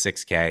 especially when it's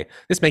 6K.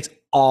 This makes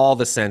all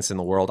the sense in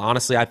the world.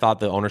 Honestly, I thought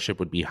the ownership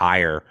would be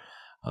higher.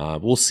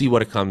 We'll see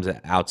what it comes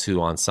out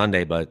to on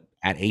Sunday, but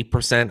at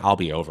 8%, I'll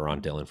be over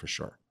on Dillon for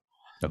sure.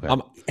 Okay.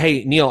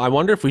 Hey, Neil, I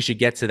wonder if we should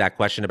get to that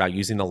question about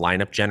using the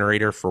lineup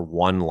generator for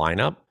one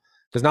lineup.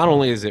 Because not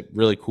only is it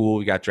really cool,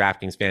 we got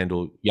DraftKings,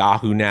 FanDuel,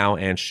 Yahoo now,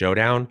 and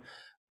Showdown,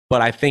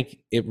 but I think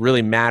it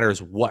really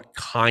matters what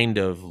kind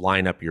of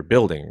lineup you're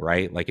building,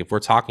 right? Like if we're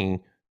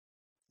talking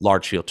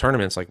large field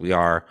tournaments like we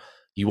are,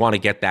 you want to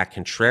get that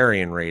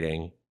contrarian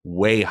rating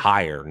way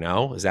higher,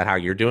 no? Is that how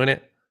you're doing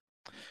it?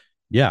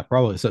 Yeah,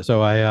 probably.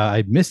 So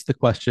I missed the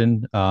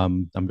question. I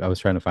was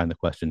trying to find the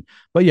question,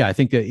 but yeah, I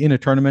think in a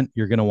tournament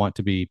you're going to want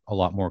to be a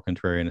lot more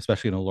contrarian,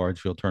 especially in a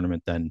large field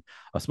tournament than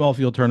a small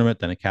field tournament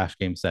than a cash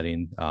game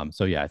setting.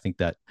 So yeah, I think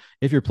that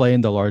if you're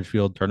playing the large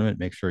field tournament,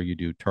 make sure you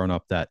do turn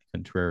up that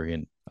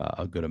contrarian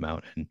a good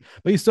amount.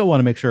 But you still want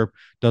to make sure,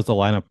 does the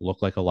lineup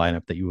look like a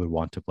lineup that you would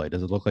want to play?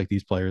 Does it look like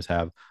these players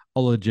have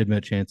a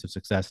legitimate chance of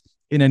success?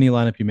 In any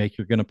lineup you make,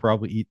 you're going to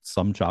probably eat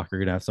some chalk. You're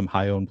going to have some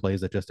high owned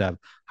plays that just have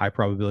high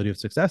probability of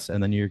success.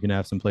 And then you're going to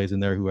have some plays in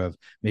there who have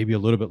maybe a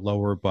little bit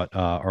lower, but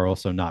are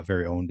also not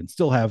very owned and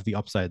still have the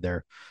upside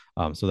there.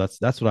 So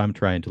that's what I'm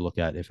trying to look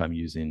at if I'm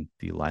using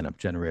the lineup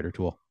generator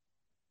tool.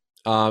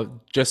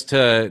 Just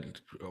to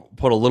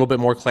put a little bit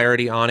more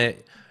clarity on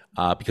it,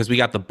 because we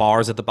got the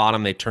bars at the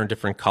bottom, they turn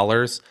different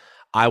colors.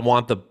 I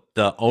want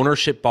the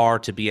ownership bar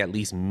to be at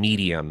least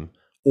medium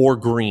or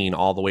green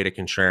all the way to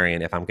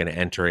contrarian if I'm going to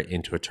enter it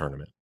into a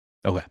tournament.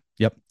 Okay.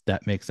 Yep.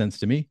 That makes sense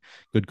to me.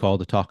 Good call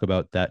to talk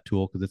about that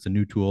tool because it's a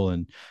new tool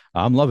and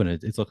I'm loving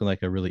it. It's looking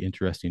like a really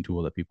interesting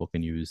tool that people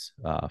can use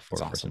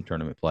for some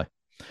tournament play.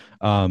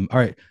 All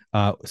right.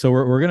 So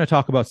we're going to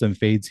talk about some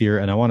fades here.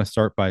 And I want to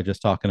start by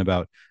just talking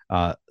about,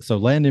 so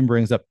Landon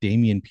brings up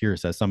Dameon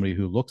Pierce as somebody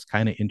who looks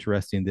kind of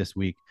interesting this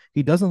week.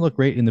 He doesn't look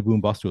great in the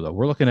boom bust tool though.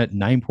 We're looking at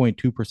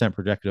 9.2%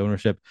 projected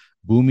ownership,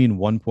 booming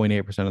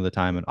 1.8% of the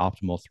time and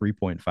optimal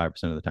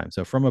 3.5% of the time.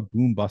 So from a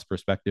boom bust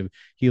perspective,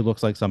 he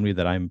looks like somebody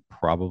that I'm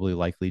probably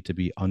likely to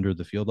be under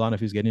the field on if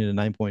he's getting a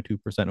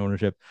 9.2%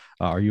 ownership.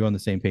 Are you on the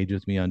same page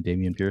with me on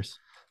Dameon Pierce?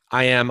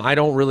 I am. I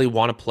don't really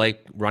want to play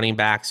running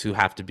backs who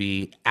have to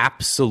be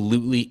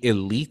absolutely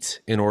elite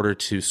in order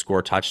to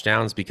score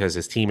touchdowns because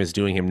his team is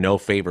doing him no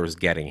favors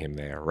getting him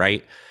there,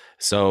 right?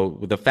 So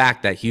the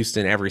fact that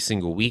Houston every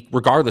single week,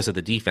 regardless of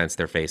the defense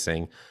they're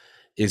facing,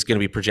 is going to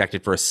be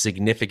projected for a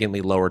significantly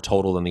lower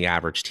total than the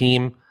average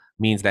team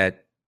means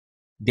that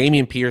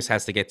Dameon Pierce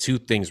has to get two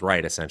things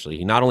right, essentially.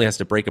 He not only has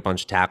to break a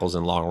bunch of tackles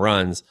and long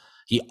runs,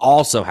 he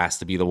also has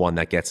to be the one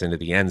that gets into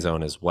the end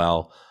zone as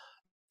well.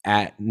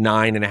 At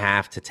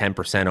 9.5 to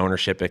 10%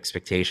 ownership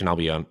expectation, I'll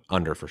be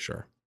under for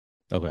sure.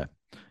 Okay.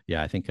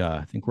 Yeah, I think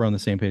we're on the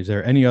same page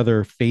there. Any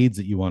other fades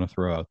that you want to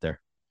throw out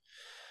there?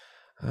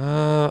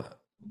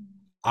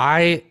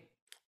 I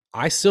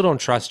still don't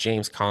trust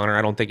James Conner.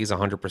 I don't think he's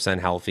 100%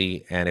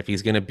 healthy. And if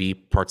he's going to be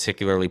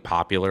particularly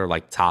popular,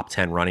 like top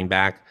 10 running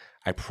back,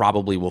 I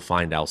probably will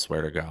find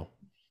elsewhere to go.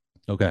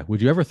 Okay.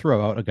 Would you ever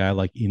throw out a guy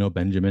like Eno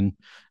Benjamin,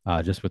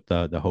 just with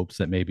the hopes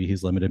that maybe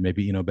he's limited?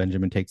 Maybe Eno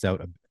Benjamin takes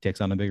on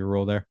a bigger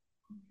role there.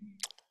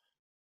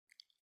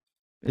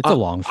 It's a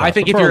long shot. I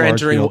think if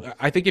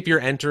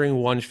you're entering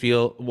one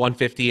field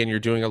 150 and you're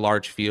doing a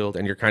large field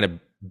and you're kind of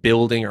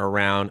building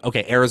around,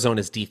 okay,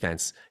 Arizona's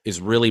defense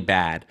is really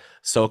bad.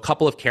 So a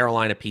couple of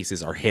Carolina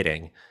pieces are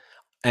hitting.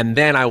 And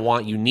then I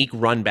want unique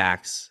run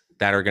backs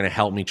that are going to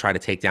help me try to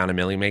take down a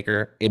Millie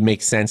Maker. It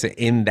makes sense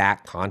in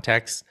that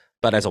context,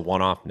 but as a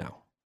one-off, no.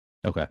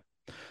 Okay.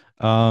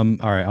 All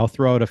right. I'll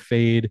throw out a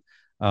fade.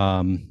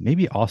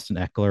 Maybe Austin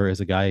Eckler is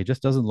a guy who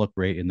just doesn't look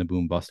great in the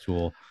boom bust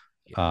tool.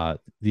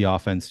 The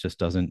offense just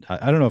doesn't.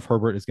 I don't know if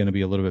Herbert is going to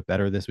be a little bit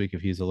better this week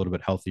if he's a little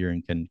bit healthier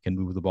and can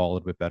move the ball a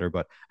little bit better.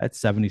 But at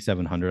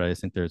 7,700, I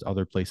just think there's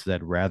other places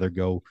I'd rather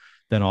go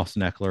than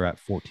Austin Eckler at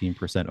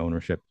 14%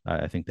 ownership.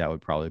 I think that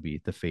would probably be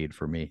the fade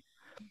for me.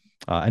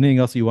 Anything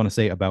else you want to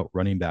say about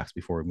running backs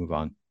before we move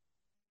on?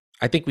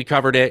 I think we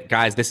covered it,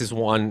 guys. This is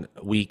one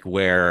week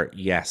where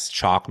yes,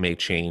 chalk may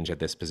change at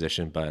this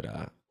position,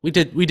 but we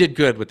did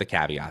good with the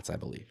caveats, I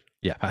believe.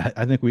 Yeah,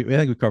 I think we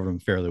covered them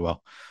fairly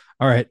well.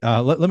 All right,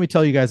 let me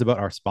tell you guys about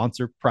our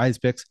sponsor, Prize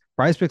Picks.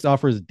 Prize Picks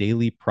offers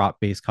daily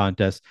prop-based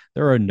contests.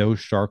 There are no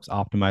sharks,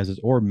 optimizers,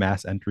 or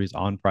mass entries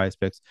on Prize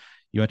Picks.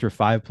 You enter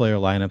 5-player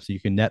lineups, so you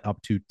can net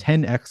up to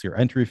 10x your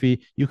entry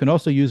fee. You can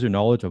also use your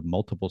knowledge of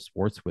multiple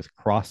sports with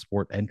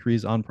cross-sport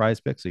entries on Prize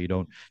Picks, so you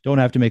don't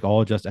have to make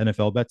all just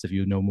NFL bets. If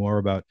you know more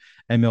about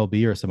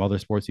MLB or some other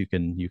sports, you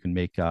can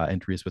make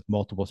entries with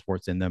multiple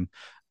sports in them.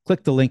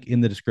 Click the link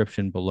in the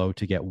description below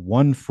to get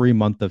 1 free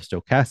month of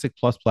Stochastic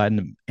Plus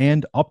Platinum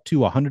and up to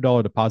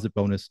 $100 deposit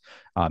bonus,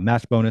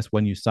 match bonus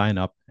when you sign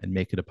up and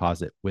make a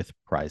deposit with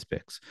Prize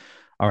Picks.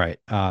 All right.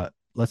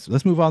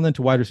 let's move on then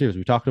to wide receivers.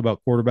 We talked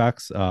about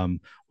quarterbacks.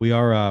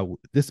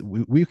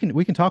 We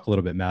can talk a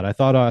little bit, Matt. I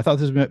thought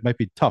this might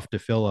be tough to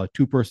fill a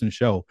 2-person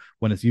show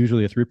when it's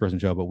usually a 3-person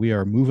show, but we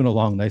are moving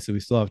along nicely. We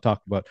still have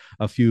talked about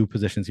a few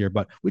positions here,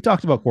 but we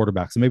talked about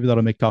quarterbacks, so maybe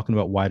that'll make talking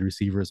about wide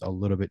receivers a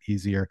little bit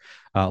easier.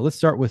 Let's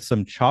start with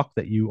some chalk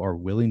that you are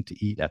willing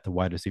to eat at the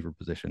wide receiver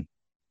position.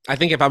 I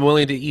think if I'm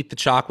willing to eat the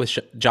chalk with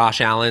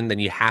Josh Allen, then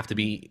you have to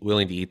be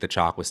willing to eat the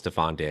chalk with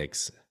Stephon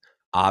Diggs.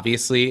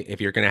 Obviously,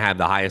 if you're going to have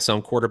the highest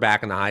owned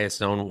quarterback and the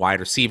highest owned wide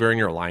receiver in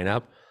your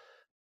lineup,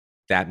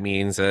 that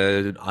means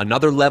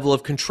another level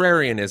of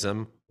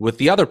contrarianism with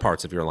the other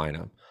parts of your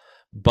lineup.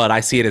 But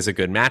I see it as a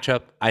good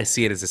matchup. I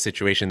see it as a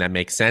situation that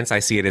makes sense. I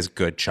see it as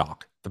good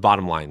chalk. The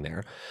bottom line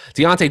there.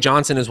 Deontay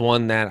Johnson is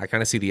one that I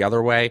kind of see the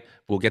other way.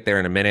 We'll get there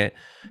in a minute.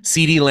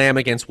 CeeDee Lamb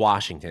against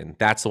Washington.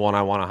 That's the one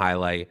I want to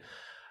highlight.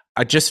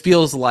 It just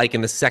feels like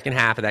in the second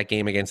half of that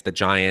game against the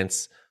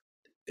Giants,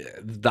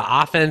 the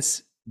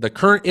offense, the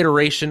current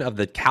iteration of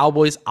the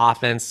Cowboys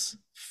offense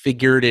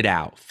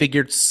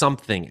figured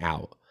something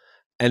out.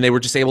 And they were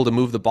just able to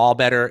move the ball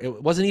better.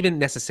 It wasn't even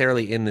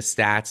necessarily in the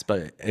stats,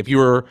 but if you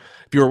were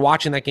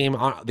watching that game,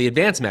 the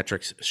advanced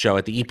metrics show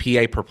it, the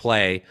EPA per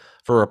play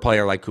for a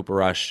player like Cooper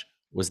Rush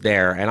was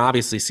there. And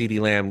obviously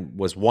CeeDee Lamb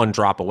was one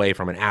drop away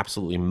from an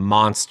absolutely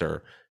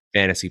monster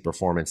fantasy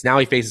performance. Now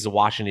he faces a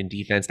Washington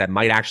defense that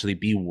might actually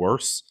be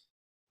worse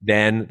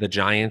than the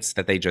Giants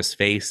that they just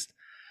faced.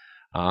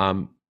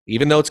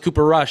 Even though it's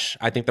Cooper Rush,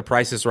 I think the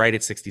price is right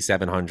at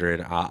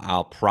 6,700.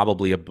 I'll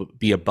probably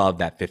be above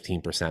that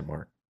 15%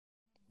 mark.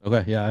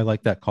 Okay, yeah, I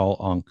like that call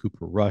on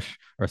Cooper Rush,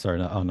 on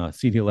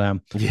CeeDee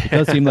Lamb. Yeah. It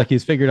does seem like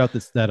he's figured out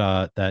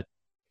that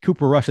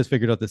Cooper Rush has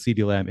figured out that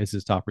CeeDee Lamb is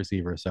his top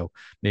receiver, so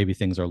maybe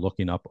things are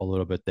looking up a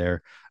little bit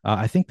there.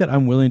 I think that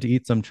I'm willing to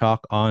eat some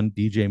chalk on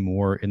DJ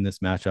Moore in this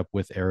matchup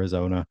with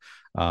Arizona.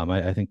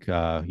 I think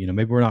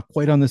maybe we're not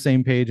quite on the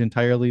same page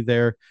entirely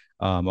there.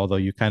 Although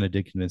you kind of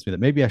did convince me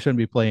that maybe I shouldn't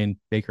be playing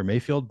Baker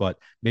Mayfield, but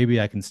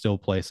maybe I can still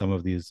play some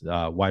of these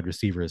wide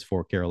receivers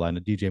for Carolina.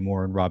 DJ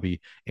Moore and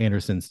Robbie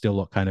Anderson still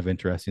look kind of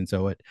interesting.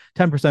 So at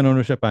 10%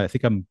 ownership, I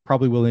think I'm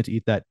probably willing to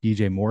eat that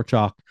DJ Moore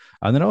chalk.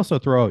 And then also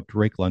throw out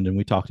Drake London.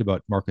 We talked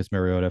about Marcus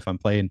Mariota. If I'm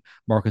playing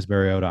Marcus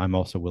Mariota, I'm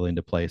also willing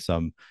to play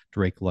some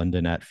Drake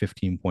London at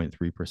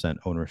 15.3%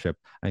 ownership.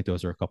 I think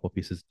those are a couple of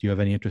pieces. Do you have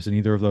any interest in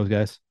either of those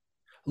guys?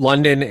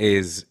 London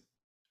is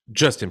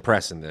just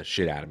impressing the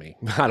shit out of me.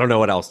 I don't know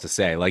what else to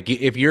say. Like,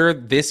 if you're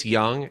this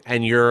young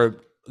and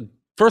you're,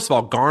 first of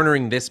all,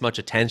 garnering this much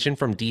attention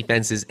from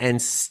defenses and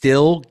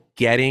still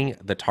getting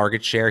the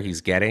target share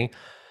he's getting,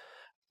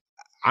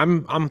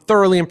 I'm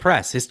thoroughly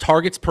impressed. His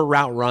targets per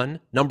route run,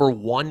 number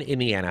 1 in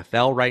the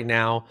NFL right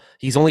now.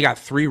 He's only got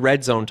 3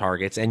 red zone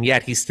targets, and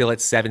yet he's still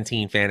at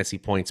 17 fantasy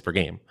points per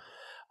game.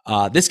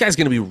 This guy's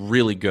going to be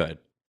really good.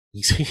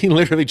 He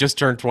literally just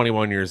turned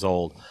 21 years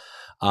old.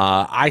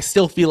 I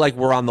still feel like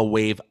we're on the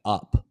wave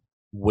up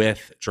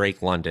with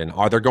Drake London.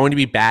 Are there going to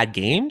be bad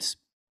games?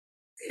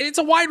 It's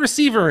a wide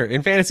receiver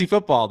in fantasy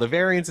football. The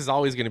variance is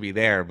always going to be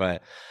there,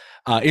 but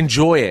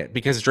enjoy it,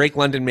 because Drake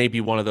London may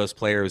be one of those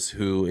players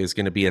who is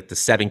going to be at the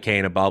 7K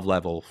and above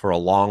level for a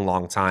long,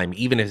 long time,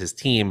 even if his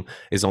team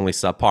is only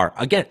subpar.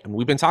 Again,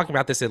 we've been talking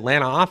about this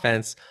Atlanta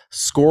offense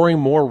scoring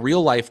more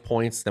real life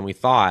points than we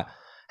thought.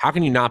 How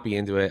can you not be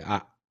into it?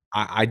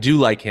 I do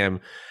like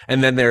him.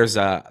 And then there's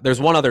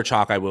one other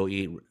chalk I will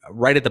eat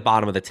right at the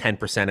bottom of the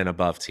 10% and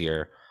above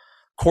tier.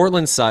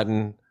 Courtland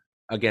Sutton.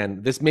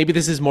 Again, this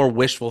is more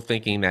wishful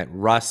thinking that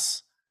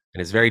Russ and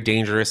his very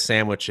dangerous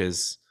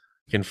sandwiches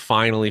can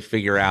finally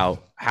figure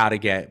out how to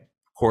get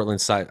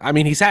Courtland Sutton. I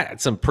mean, he's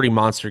had some pretty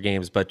monster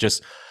games, but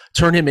just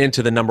turn him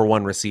into the number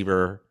 1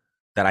 receiver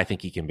that I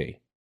think he can be.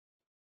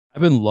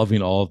 I've been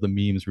loving all of the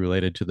memes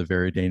related to the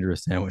very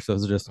dangerous sandwich.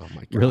 Those are just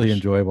really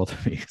enjoyable to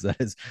me, because that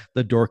is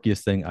the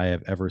dorkiest thing I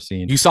have ever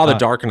seen. You saw the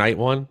Dark Knight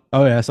one?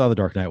 Oh yeah, I saw the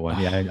Dark Knight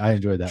one. Yeah, I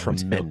enjoyed that.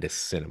 Tremendous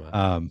cinema.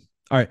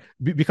 All right,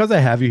 because I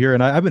have you here,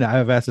 and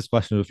I've asked this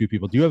question to a few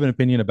people. Do you have an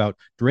opinion about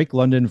Drake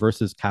London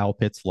versus Kyle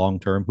Pitts long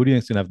term? Who do you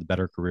think is going to have the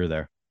better career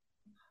there?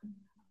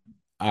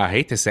 I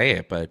hate to say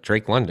it, but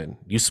Drake London.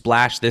 You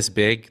splash this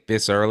big,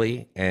 this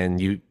early,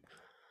 and you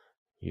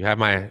have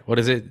my, what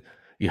is it?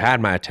 You had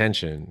my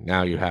attention.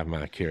 Now you have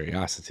my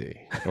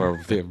curiosity. Or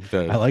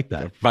the I like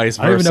that. Vice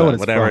versa,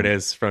 whatever it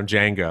is from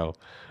Django.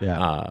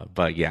 Yeah.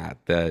 But yeah,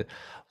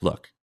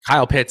 look,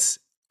 Kyle Pitts,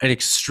 an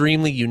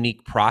extremely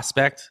unique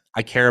prospect.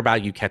 I care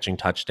about you catching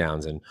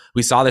touchdowns. And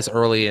we saw this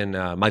early in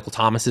Michael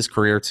Thomas's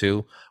career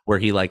too, where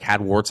he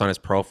had warts on his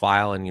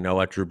profile. And you know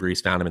what? Drew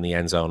Brees found him in the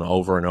end zone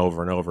over and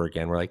over and over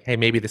again. We're like, hey,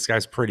 maybe this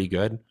guy's pretty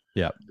good.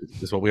 Yeah.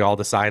 This is what we all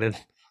decided.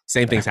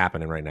 Same thing's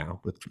happening right now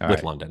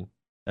with London.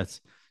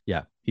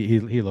 Yeah,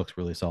 he looks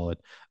really solid.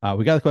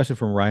 We got a question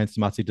from Ryan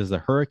Smatsi. Does the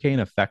hurricane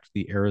affect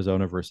the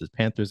Arizona versus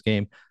Panthers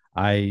game?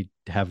 I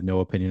have no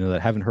opinion of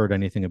that. Haven't heard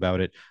anything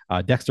about it.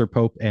 Dexter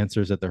Pope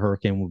answers that the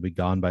hurricane will be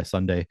gone by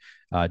Sunday.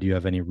 Do you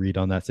have any read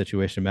on that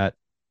situation, Matt?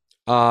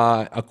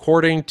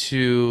 According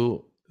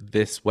to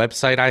this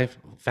website I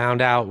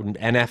found out,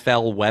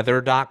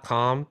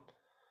 NFLweather.com,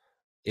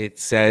 it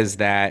says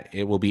that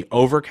it will be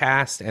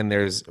overcast and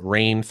there's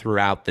rain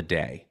throughout the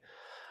day.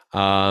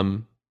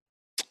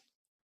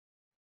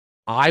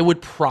 I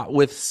would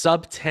with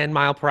sub 10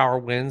 mile per hour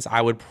winds,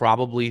 I would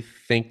probably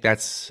think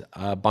that's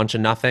a bunch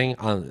of nothing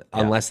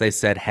unless they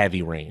said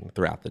heavy rain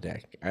throughout the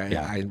day.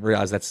 I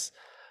realize it's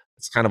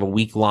kind of a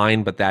weak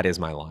line, but that is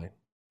my line.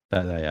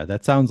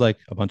 That sounds like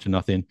a bunch of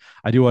nothing.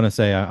 I do want to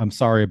say I'm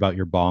sorry about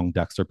your bong.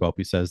 Dexter Pope,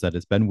 he says that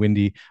it's been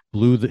windy,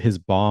 blew his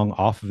bong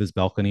off of his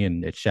balcony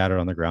and it shattered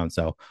on the ground.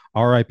 So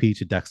RIP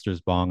to Dexter's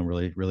bong. I'm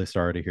really, really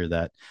sorry to hear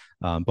that.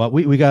 But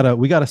we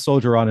gotta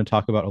soldier on and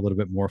talk about a little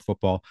bit more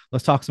football.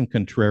 Let's talk some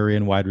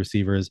contrarian wide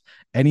receivers.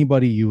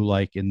 Anybody you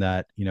like in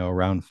that,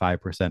 around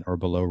 5% or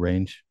below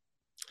range?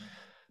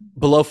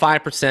 Below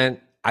 5%.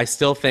 I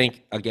still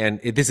think, again,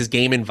 this is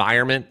game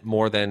environment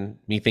more than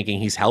me thinking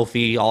he's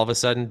healthy all of a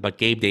sudden, but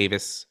Gabe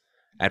Davis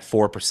at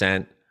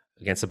 4%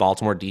 against the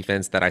Baltimore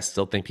defense that I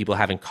still think people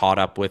haven't caught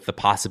up with the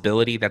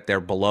possibility that they're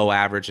below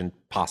average and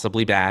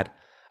possibly bad.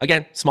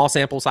 Again, small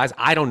sample size.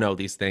 I don't know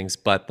these things,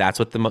 but that's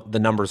what the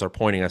numbers are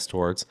pointing us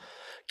towards.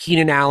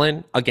 Keenan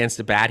Allen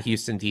against a bad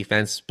Houston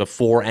defense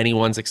before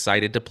anyone's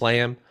excited to play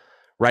him,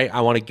 right?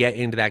 I want to get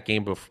into that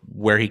game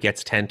where he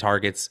gets 10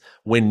 targets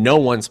when no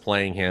one's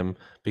playing him,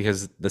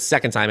 because the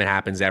second time it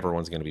happens,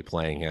 everyone's going to be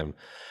playing him.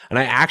 And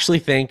I actually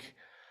think,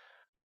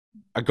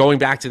 going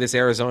back to this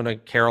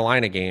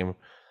Arizona-Carolina game,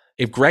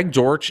 if Greg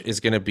Dortch is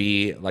going to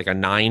be like a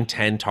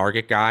 9-10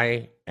 target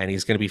guy and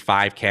he's going to be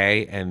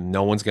 5K and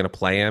no one's going to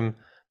play him,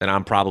 then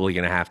I'm probably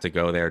going to have to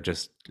go there.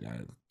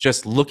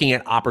 Just looking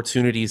at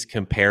opportunities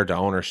compared to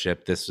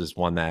ownership, this is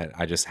one that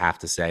I just have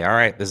to say, all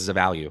right, this is a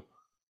value.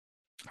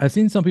 I've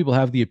seen some people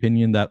have the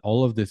opinion that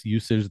all of this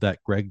usage that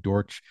Greg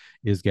Dortch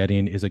is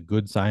getting is a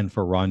good sign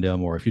for Rondale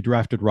Moore. If you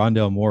drafted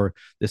Rondale Moore,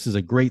 this is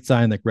a great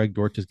sign that Greg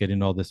Dortch is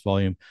getting all this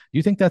volume. Do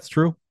you think that's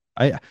true?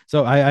 I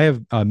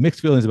have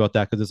mixed feelings about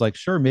that, because it's like,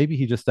 sure, maybe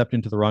he just stepped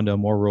into the Rondale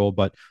Moore role,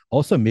 but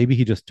also maybe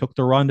he just took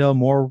the Rondale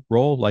Moore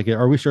role. Like,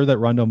 are we sure that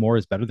Rondale Moore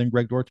is better than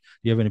Greg Dortch? Do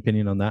you have an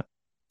opinion on that?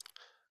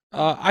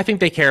 I think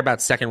they care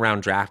about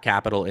second-round draft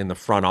capital in the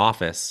front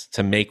office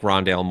to make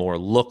Rondale Moore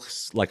look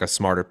like a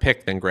smarter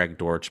pick than Greg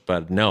Dortch.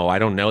 But no, I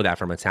don't know that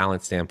from a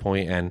talent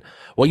standpoint. And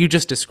what you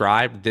just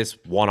described, this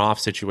one-off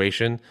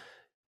situation,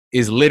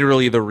 is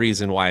literally the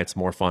reason why it's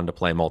more fun to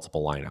play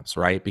multiple lineups,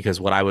 right? Because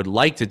what I would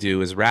like to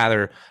do is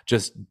rather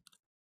just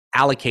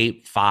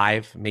allocate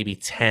 5, maybe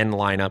 10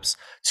 lineups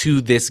to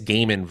this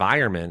game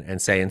environment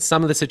and say, in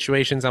some of the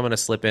situations, I'm going to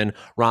slip in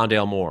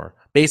Rondale Moore,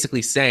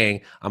 basically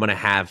saying I'm going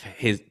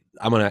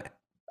to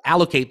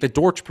allocate the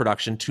Dortch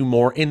production to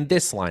Moore in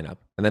this lineup.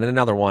 And then in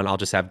another one, I'll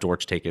just have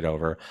Dortch take it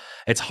over.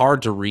 It's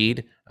hard to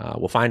read.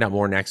 We'll find out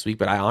more next week.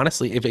 But I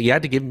honestly, if you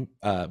had to give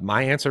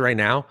my answer right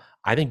now,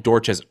 I think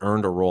Dortch has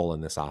earned a role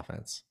in this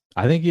offense.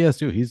 I think he has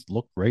too. He's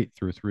looked great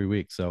through 3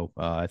 weeks. So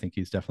I think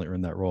he's definitely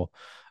earned that role.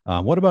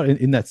 What about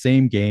in that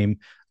same game,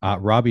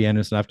 Robbie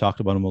Anderson? I've talked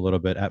about him a little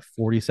bit at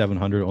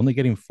 4,700, only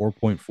getting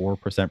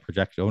 4.4%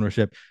 projected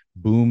ownership.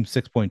 Boom,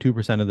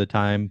 6.2% of the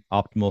time.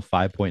 Optimal,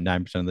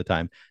 5.9% of the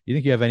time. Do you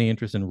think you have any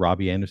interest in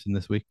Robbie Anderson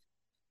this week?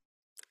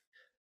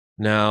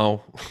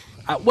 No.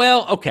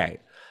 Well, okay.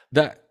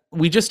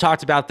 We just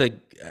talked about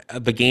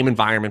the game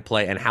environment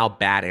play and how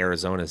bad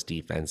Arizona's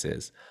defense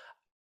is.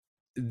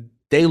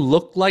 They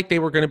looked like they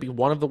were going to be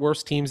one of the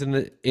worst teams in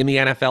the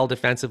NFL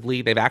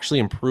defensively. They've actually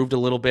improved a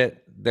little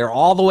bit. They're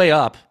all the way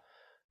up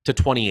to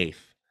 28th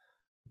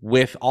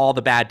with all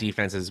the bad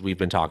defenses we've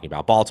been talking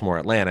about: Baltimore,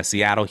 Atlanta,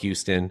 Seattle,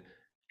 Houston,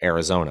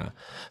 Arizona.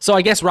 So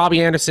I guess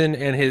Robbie Anderson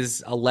and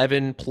his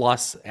 11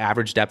 plus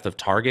average depth of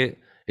target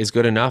is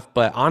good enough.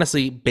 But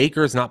honestly,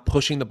 Baker's not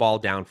pushing the ball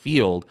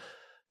downfield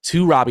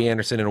to Robbie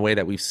Anderson in a way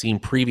that we've seen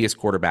previous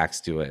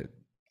quarterbacks do it.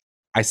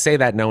 I say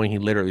that knowing he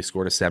literally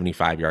scored a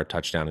 75-yard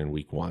touchdown in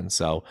week 1.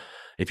 So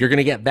if you're going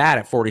to get that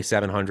at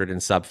 4,700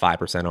 and sub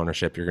 5%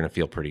 ownership, you're going to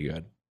feel pretty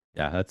good.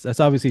 Yeah, that's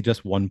obviously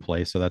just one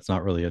play, so that's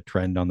not really a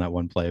trend on that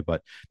one play,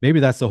 but maybe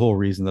that's the whole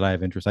reason that I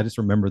have interest. I just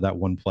remember that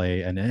one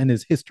play, and in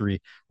his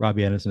history,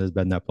 Robbie Anderson has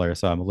been that player,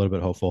 so I'm a little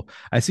bit hopeful.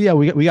 I see how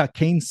we got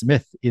Kane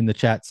Smith in the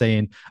chat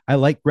saying, I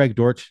like Greg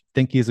Dortch,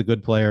 think he's a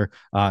good player.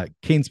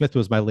 Kane Smith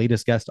was my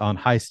latest guest on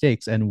High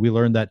Stakes, and we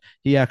learned that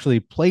he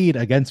actually played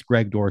against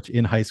Greg Dortch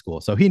in high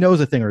school, so he knows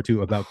a thing or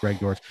two about Greg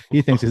Dortch.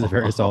 He thinks he's a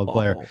very solid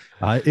player.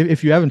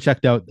 If you haven't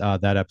checked out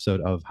that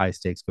episode of High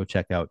Stakes, go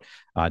check out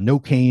No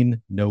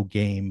Kane, No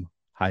Game,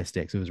 High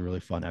Stakes. It was a really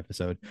fun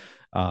episode.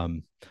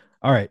 All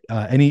right.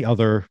 Any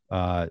other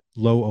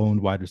low-owned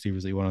wide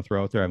receivers that you want to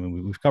throw out there? I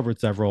mean, we've covered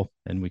several,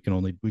 and we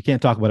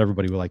can't talk about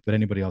everybody we like, but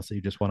anybody else that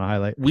you just want to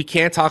highlight? We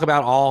can't talk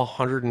about all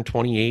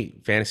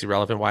 128 fantasy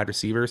relevant wide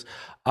receivers.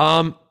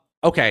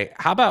 Okay.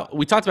 How about,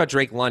 we talked about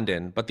Drake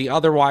London, but the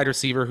other wide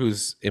receiver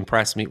who's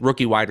impressed me,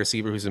 rookie wide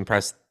receiver who's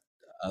impressed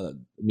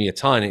me a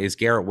ton, is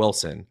Garrett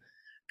Wilson.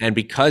 And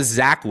because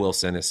Zach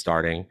Wilson is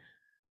starting,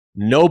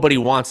 nobody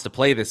wants to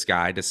play this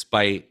guy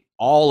despite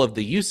all of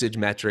the usage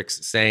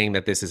metrics saying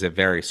that this is a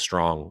very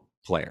strong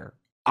player.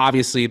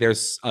 Obviously,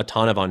 there's a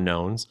ton of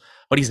unknowns,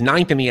 but he's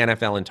 9th in the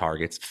NFL in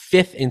targets,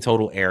 5th in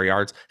total air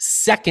yards,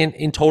 2nd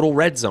in total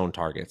red zone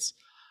targets.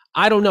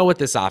 I don't know what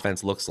this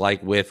offense looks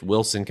like with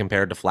Wilson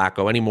compared to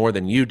Flacco any more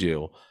than you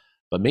do,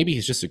 but maybe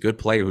he's just a good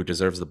player who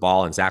deserves the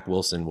ball, and Zach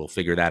Wilson will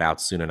figure that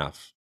out soon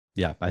enough.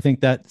 Yeah, I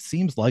think that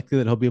seems likely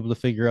that he'll be able to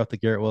figure out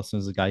that Garrett Wilson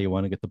is the guy you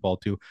want to get the ball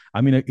to.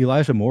 I mean,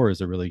 Elijah Moore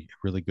is a really,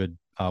 really good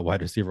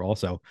wide receiver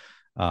also.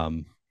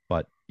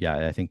 But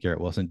yeah, I think Garrett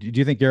Wilson. Do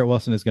you think Garrett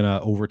Wilson is going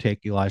to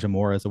overtake Elijah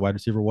Moore as a wide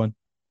receiver one?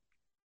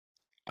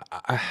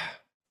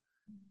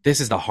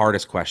 This is the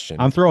hardest question.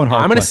 I'm throwing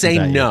hard. I'm going to say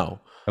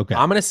no. Okay.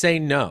 I'm going to say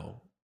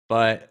no,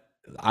 but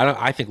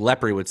I think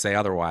Lepre would say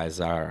otherwise.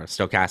 Our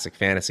stochastic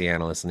fantasy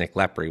analyst, Nick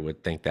Lepre,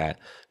 would think that,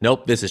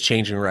 nope, this is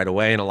changing right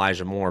away, and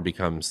Elijah Moore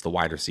becomes the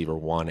wide receiver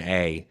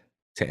 1A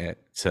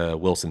to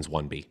Wilson's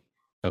 1B.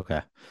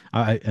 Okay.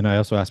 I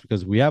also asked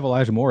because we have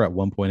Elijah Moore at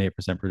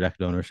 1.8%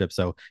 projected ownership.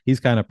 So he's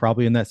kind of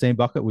probably in that same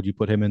bucket. Would you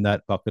put him in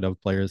that bucket of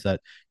players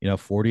that,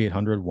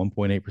 4,800,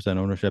 1.8%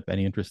 ownership?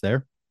 Any interest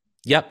there?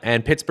 Yep.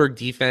 And Pittsburgh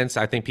defense,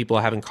 I think people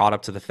haven't caught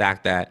up to the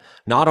fact that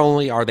not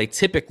only are they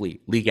typically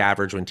league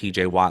average when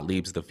TJ Watt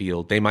leaves the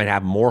field, they might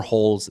have more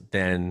holes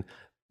than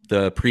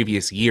the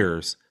previous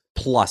years,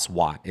 plus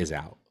Watt is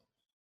out.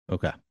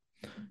 Okay.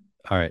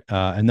 All right.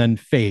 And then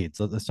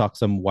fades. Let's talk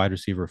some wide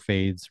receiver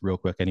fades real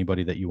quick.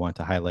 Anybody that you want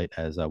to highlight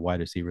as a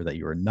wide receiver that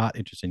you are not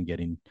interested in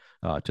getting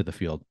to the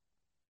field?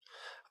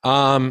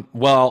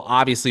 Well,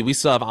 obviously we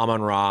still have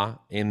Amon-Ra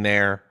in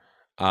there.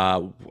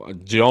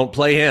 Don't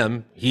play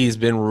him. He's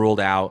been ruled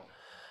out.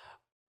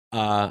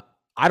 I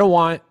don't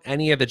want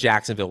any of the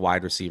Jacksonville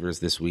wide receivers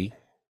this week.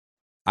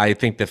 I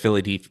think the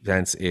Philly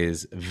defense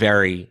is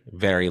very,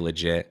 very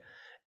legit.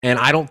 And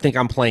I don't think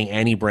I'm playing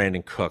any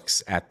Brandon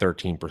Cooks at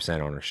 13%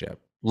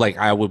 ownership. Like,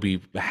 I would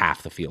be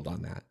half the field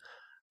on that.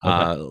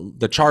 Okay.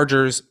 The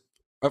Chargers,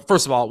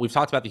 first of all, we've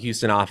talked about the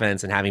Houston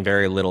offense and having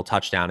very little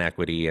touchdown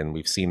equity, and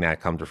we've seen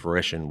that come to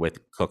fruition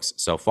with Cooks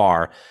so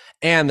far.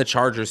 And the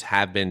Chargers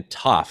have been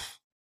tough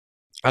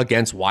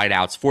against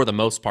wideouts for the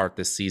most part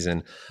this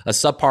season. A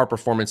subpar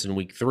performance in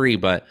week 3,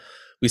 but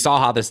we saw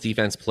how this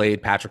defense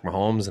played Patrick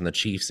Mahomes and the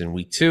Chiefs in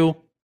week 2.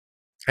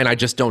 And I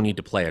just don't need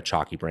to play a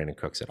chalky Brandon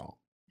Cooks at all.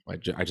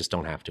 I just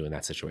don't have to in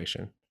that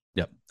situation.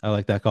 Yep. I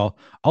like that call.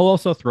 I'll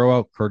also throw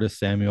out Curtis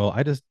Samuel.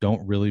 I just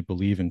don't really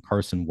believe in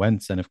Carson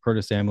Wentz. And if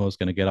Curtis Samuel is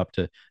going to get up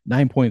to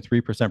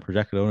 9.3%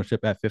 projected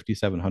ownership at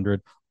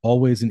 5,700,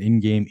 always an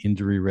in-game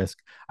injury risk,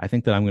 I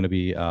think that I'm going to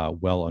be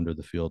well under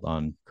the field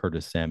on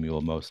Curtis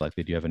Samuel most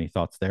likely. Do you have any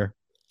thoughts there?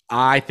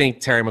 I think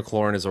Terry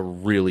McLaurin is a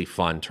really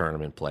fun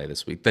tournament play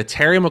this week. The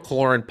Terry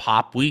McLaurin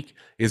pop week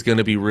is going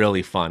to be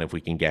really fun if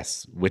we can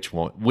guess which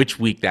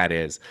week that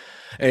is.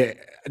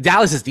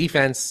 Dallas's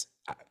defense,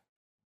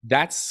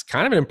 that's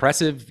kind of an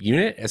impressive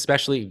unit,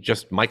 especially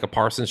just Micah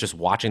Parsons. Just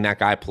watching that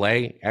guy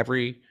play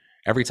every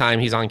time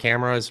he's on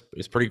camera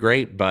is pretty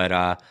great. But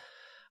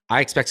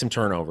I expect some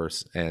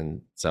turnovers,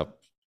 and so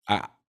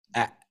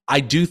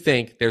I do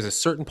think there's a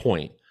certain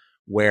point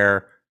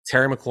where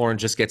Terry McLaurin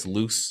just gets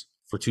loose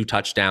for 2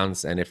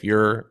 touchdowns, and if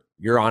you're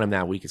on him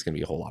that week, it's going to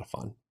be a whole lot of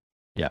fun.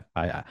 Yeah,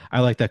 I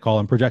like that call.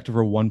 I'm projected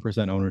for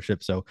 1%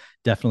 ownership, so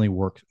definitely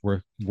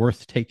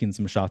worth taking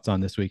some shots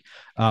on this week.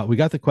 We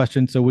got the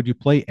question, so would you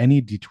play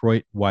any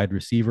Detroit wide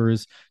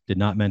receivers? Did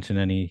not mention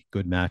any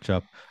good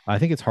matchup. I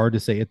think it's hard to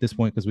say at this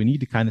point because we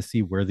need to kind of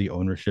see where the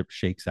ownership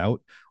shakes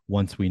out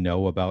once we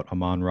know about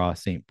Amon-Ra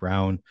St.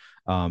 Brown.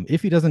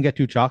 If he doesn't get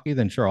too chalky,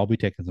 then sure, I'll be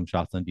taking some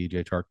shots on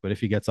DJ Chark. But if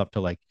he gets up to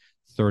like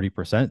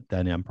 30%,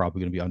 then I'm probably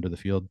going to be under the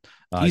field.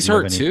 He's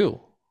hurt too.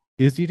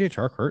 Is DJ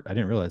Chark hurt? I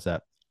didn't realize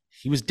that.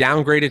 He was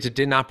downgraded to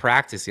did not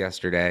practice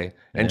yesterday,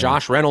 and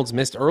Josh Reynolds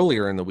missed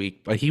earlier in the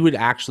week, but he would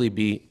actually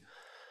be,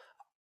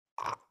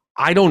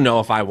 I don't know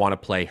if I want to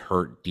play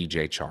hurt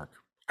DJ Chark.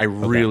 I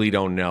really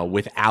don't know.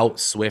 Without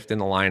Swift in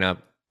the lineup,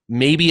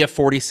 maybe a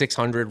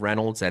 4,600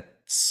 Reynolds at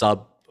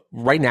sub,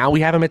 right now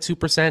we have him at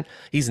 2%.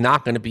 He's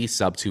not going to be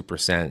sub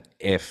 2%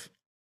 if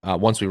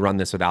once we run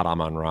this without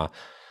Amon-Ra.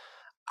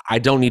 I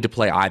don't need to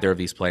play either of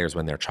these players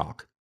when they're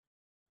chalk.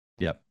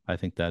 Yep, I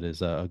think that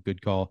is a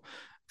good call.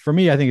 For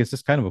me, I think it's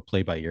just kind of a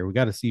play by ear. We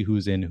got to see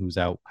who's in, who's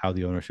out, how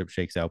the ownership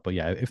shakes out. But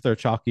yeah, if they're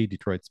chalky,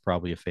 Detroit's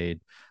probably a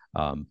fade.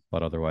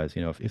 But otherwise,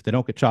 if they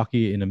don't get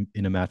chalky in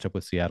a matchup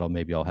with Seattle,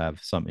 maybe I'll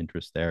have some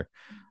interest there.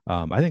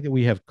 I think that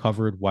we have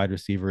covered wide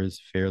receivers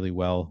fairly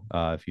well.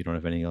 If you don't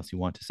have anything else you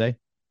want to say.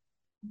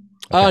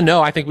 Okay.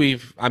 No, I think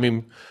we've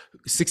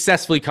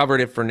successfully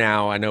covered it for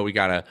now. I know we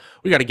gotta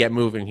get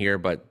moving here,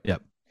 but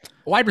yep.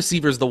 Wide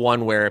receiver is the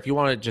one where if you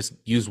want to just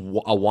use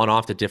a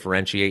one-off to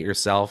differentiate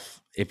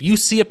yourself, if you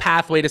see a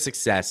pathway to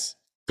success,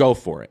 go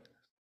for it.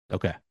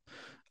 Okay.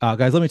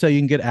 Guys, let me tell you,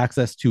 you can get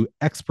access to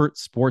expert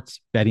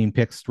sports betting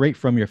picks straight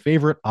from your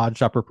favorite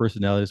OddsShopper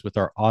personalities with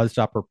our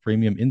OddsShopper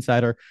Premium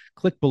Insider.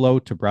 Click below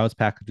to browse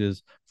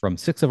packages from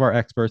 6 of our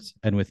experts,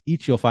 and with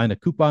each you'll find a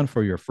coupon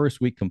for your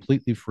first week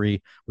completely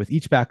free. With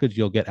each package,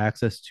 you'll get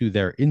access to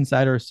their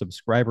insider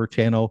subscriber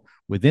channel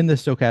within the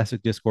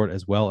Stokastic Discord,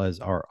 as well as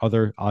our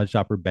other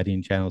OddsShopper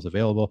betting channels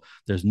available.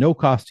 There's no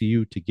cost to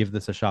you to give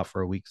this a shot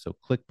for a week, so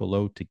click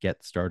below to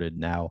get started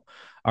now.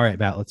 All right,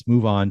 Matt, let's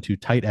move on to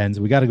tight ends.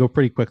 We got to go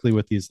pretty quickly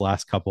with these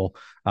last couple.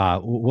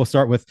 We'll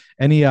start with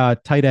any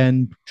tight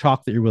end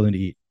chalk that you're willing to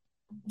eat.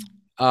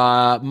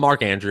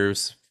 Mark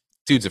Andrews.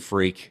 Dude's a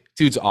freak.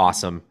 Dude's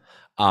awesome.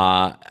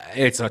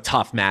 It's a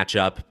tough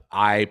matchup.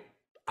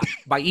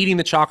 By eating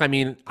the chalk, I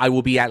mean I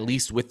will be at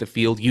least with the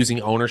field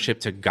using ownership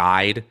to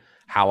guide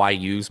how I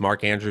use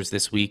Mark Andrews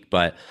this week.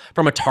 But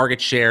from a target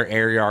share,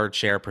 air yard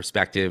share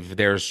perspective,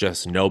 there's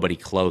just nobody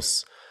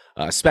close,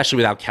 especially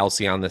without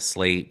Kelsey on the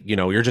slate. You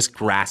know, you're just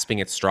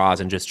grasping at straws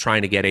and just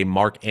trying to get a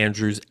Mark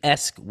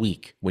Andrews-esque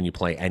week when you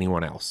play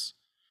anyone else.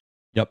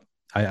 Yep.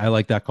 I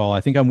like that call. I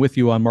think I'm with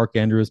you on Mark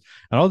Andrews.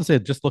 And I'll just say,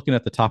 just looking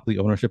at the top of the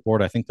ownership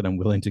board, I think that I'm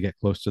willing to get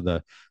close to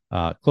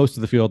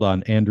the field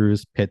on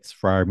Andrews, Pitts,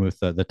 Freiermuth,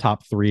 the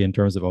top 3 in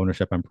terms of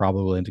ownership. I'm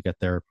probably willing to get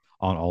there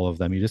on all of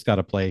them. You just got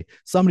to play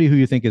somebody who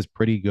you think is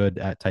pretty good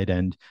at tight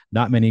end.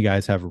 Not many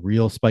guys have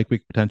real spike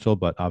week potential,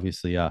 but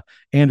obviously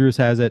Andrews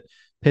has it.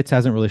 Pitts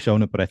hasn't really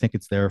shown it, but I think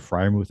it's there.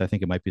 Freiermuth, I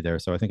think it might be there.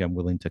 So I think I'm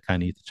willing to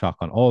kind of eat the chalk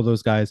on all of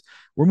those guys.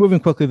 We're moving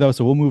quickly, though,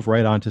 so we'll move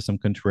right on to some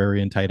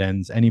contrarian tight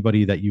ends.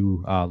 Anybody that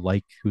you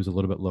like who's a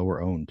little bit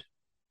lower owned?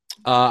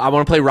 I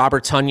want to play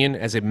Robert Tonyan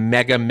as a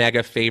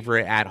mega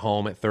favorite at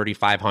home at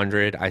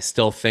 3,500. I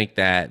still think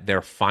that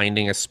they're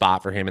finding a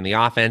spot for him in the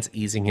offense,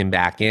 easing him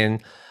back in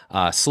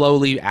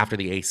slowly after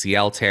the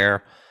ACL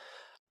tear.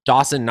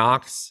 Dawson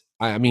Knox,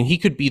 I mean, he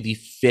could be the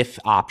 5th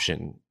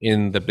option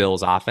in the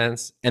Bills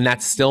offense, and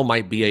that still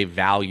might be a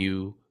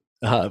value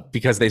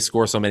because they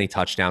score so many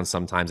touchdowns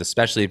sometimes,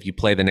 especially if you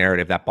play the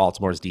narrative that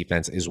Baltimore's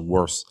defense is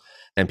worse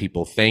than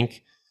people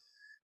think.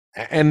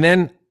 And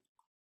then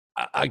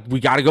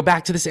we got to go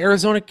back to this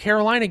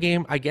Arizona-Carolina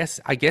game. I guess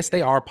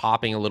they are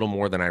popping a little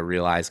more than I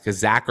realized because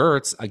Zach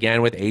Ertz,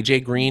 again, with A.J.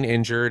 Green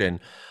injured and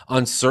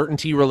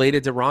uncertainty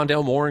related to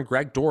Rondale Moore and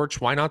Greg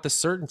Dortch, why not the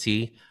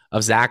certainty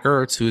of Zach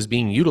Ertz, who's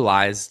being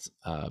utilized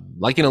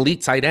like an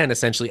elite tight end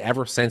essentially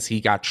ever since he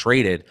got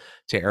traded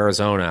to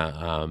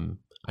Arizona.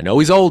 I know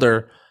he's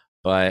older,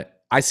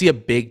 but I see a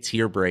big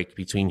tier break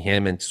between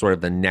him and sort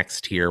of the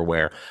next tier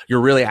where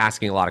you're really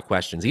asking a lot of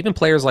questions. Even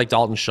players like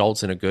Dalton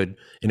Schultz in a good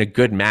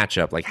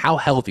matchup, like how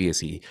healthy is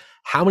he?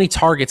 How many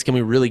targets can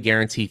we really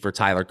guarantee for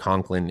Tyler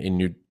Conklin in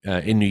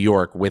New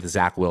York with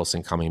Zach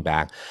Wilson coming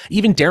back?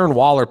 Even Darren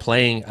Waller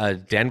playing a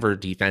Denver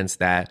defense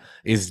that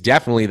is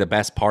definitely the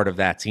best part of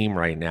that team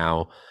right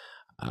now.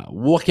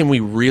 What can we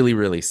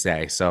really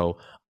say? So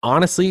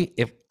honestly,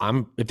 if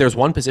there's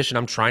one position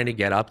I'm trying to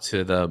get up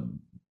to the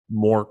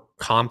more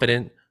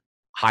competent,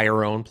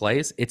 higher owned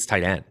plays, it's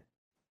tight end.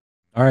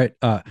 All right.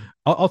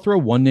 I'll throw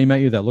one name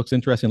at you that looks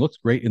interesting. Looks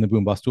great in the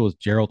boom bust tool is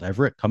Gerald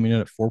Everett, coming in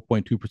at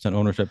 4.2%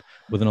 ownership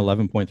with an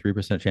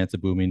 11.3% chance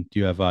of booming. Do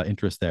you have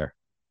interest there?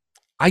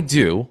 I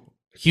do.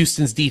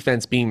 Houston's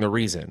defense being the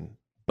reason.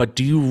 But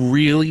do you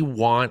really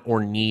want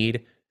or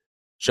need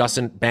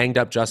banged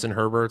up Justin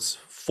Herbert's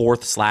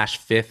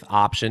 4th/5th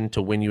option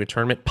to win you a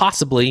tournament?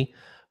 Possibly,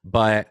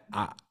 but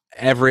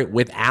Everett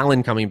with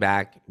Allen coming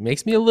back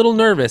makes me a little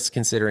nervous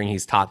considering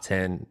he's top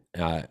 10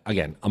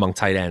 again among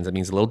tight ends. I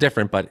mean, it's a little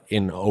different, but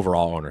in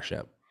overall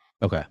ownership.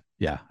 Okay.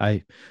 Yeah.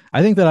 I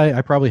think that I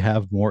probably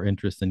have more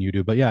interest than you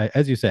do, but yeah,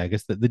 as you say, I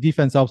guess the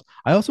defense helps.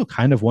 I also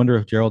kind of wonder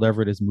if Gerald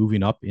Everett is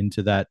moving up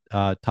into that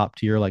top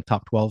tier, like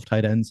top 12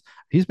 tight ends.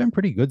 He's been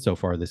pretty good so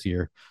far this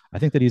year. I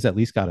think that he's at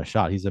least got a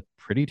shot. He's a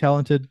pretty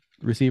talented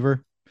receiver.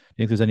 Do you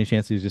think there's any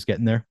chance he's just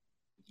getting there?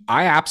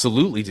 I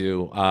absolutely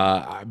do.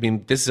 I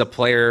mean, this is a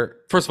player,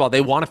 first of all, they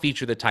want to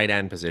feature the tight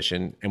end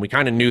position, and we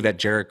kind of knew that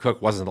Jared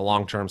Cook wasn't the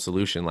long-term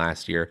solution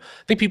last year.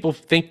 I think people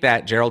think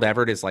that Gerald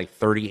Everett is like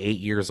 38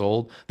 years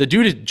old. The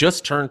dude has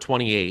just turned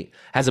 28,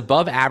 has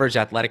above average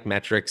athletic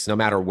metrics no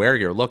matter where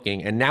you're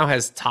looking, and now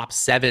has top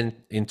 7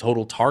 in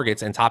total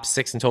targets and top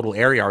 6 in total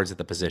air yards at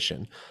the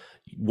position.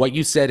 What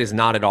you said is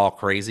not at all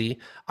crazy.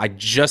 I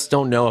just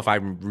don't know if I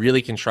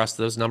really can trust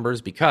those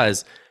numbers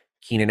because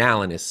Keenan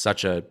Allen is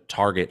such a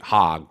target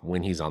hog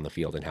when he's on the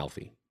field and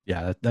healthy.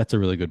 Yeah, that's a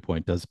really good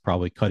point. Does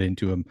probably cut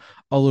into him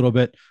a little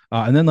bit.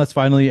 And then let's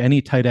finally,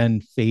 any tight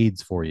end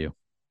fades for you?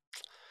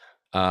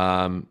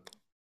 Honestly,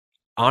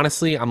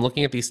 I'm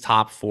looking at these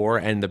top 4,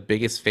 and the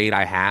biggest fade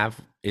I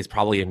have is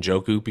probably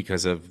Njoku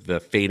because of the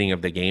fading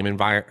of the game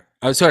environment.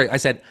 Oh, sorry,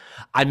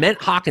 I meant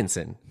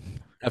Hawkinson.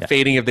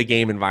 Fading of the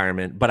game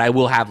environment, but I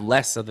will have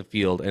less of the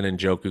field in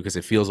Njoku because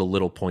it feels a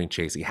little point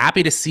chasey.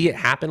 Happy to see it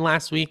happen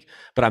last week,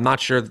 but I'm not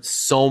sure that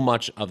so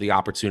much of the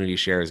opportunity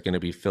share is going to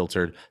be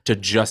filtered to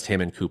just him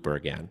and Cooper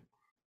again.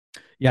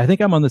 Yeah, I think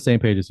I'm on the same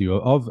page as you.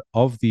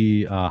 Of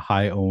the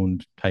high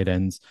owned tight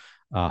ends,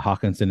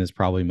 Hawkinson is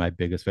probably my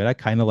biggest fade. I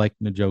kind of like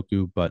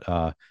Njoku, but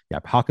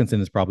Hawkinson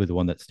is probably the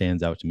one that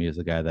stands out to me as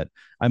a guy that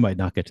I might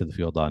not get to the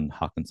field on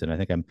Hawkinson. I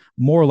think I'm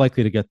more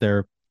likely to get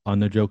there on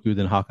Njoku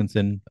than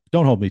Hawkinson.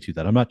 Don't hold me to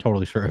that. I'm not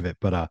totally sure of it,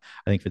 but I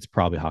think it's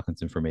probably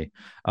Hawkinson for me.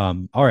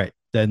 All right,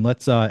 then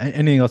let's.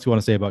 Anything else you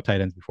want to say about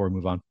tight ends before we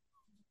move on?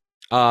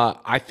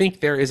 I think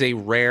there is a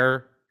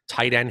rare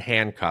tight end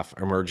handcuff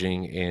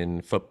emerging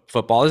in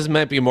football. This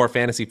might be a more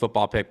fantasy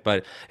football pick,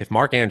 but if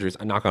Mark Andrews,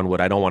 knock on wood,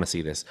 I don't want to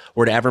see this,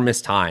 were to ever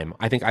miss time,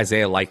 I think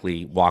Isaiah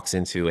Likely walks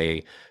into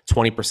a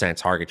 20%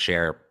 target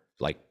share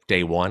like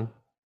day one.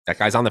 That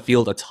guy's on the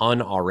field a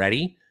ton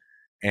already.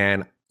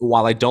 And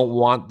while I don't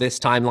want this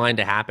timeline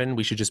to happen,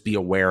 we should just be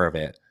aware of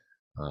it.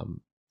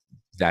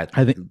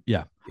 I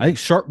think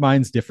sharp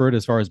minds differed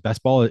as far as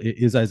best ball.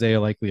 Is Isaiah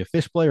Likely a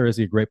fish play or is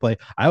he a great play?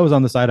 I was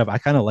on the side of I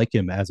kind of like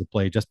him as a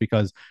play just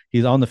because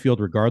he's on the field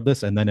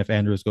regardless. And then if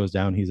Andrews goes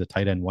down, he's a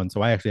tight end one.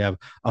 So I actually have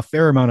a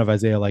fair amount of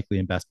Isaiah Likely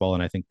in best ball.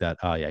 And I think that,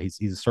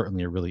 he's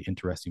certainly a really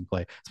interesting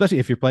play, especially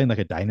if you're playing like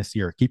a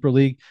dynasty or a keeper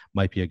league,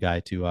 might be a guy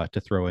to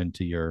throw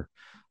into your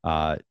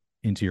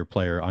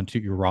player, onto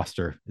your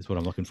roster is what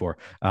I'm looking for.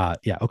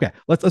 Okay.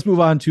 Let's move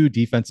on to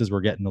defenses.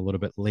 We're getting a little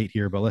bit late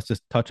here, but let's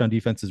just touch on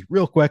defenses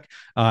real quick.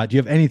 Do you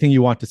have anything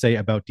you want to say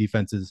about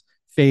defenses,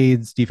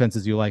 fades,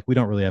 defenses you like? We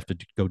don't really have to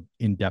go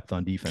in depth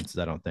on defenses,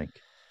 I don't think.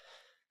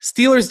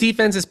 Steelers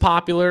defense is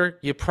popular.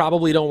 You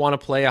probably don't want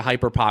to play a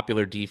hyper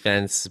popular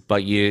defense,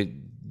 but you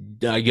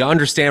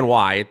understand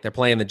why. They're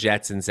playing the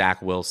Jets and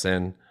Zach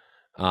Wilson.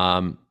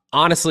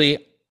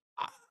 Honestly,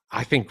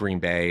 I think Green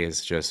Bay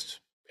is just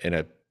in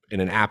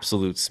an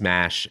absolute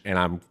smash, and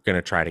I'm going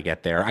to try to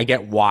get there. I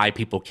get why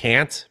people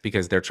can't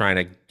because they're trying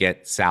to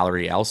get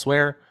salary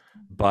elsewhere,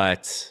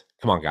 but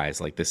come on, guys,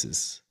 like this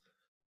is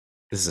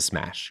a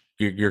smash.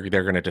 They're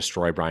going to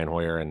destroy Brian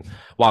Hoyer, and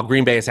while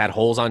Green Bay has had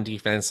holes on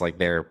defense, like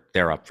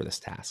they're up for this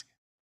task.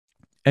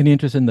 Any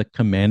interest in the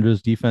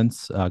Commanders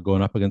defense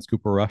going up against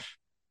Cooper Rush?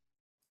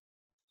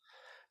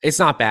 It's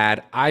not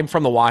bad. I'm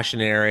from the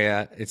Washington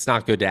area. It's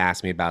not good to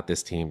ask me about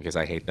this team because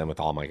I hate them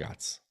with all my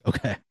guts.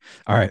 Okay.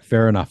 All right.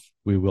 Fair enough.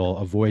 We will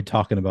avoid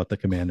talking about the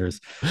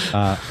Commanders.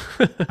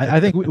 I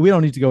think we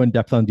don't need to go in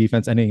depth on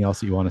defense. Anything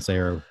else that you want to say,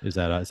 or is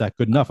that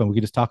good enough? And we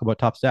can just talk about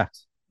top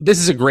stacks. This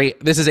is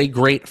a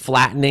great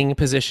flattening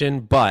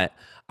position, but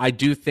I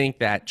do think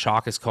that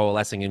chalk is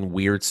coalescing in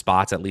weird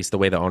spots, at least the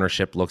way the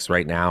ownership looks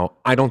right now.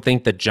 I don't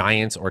think the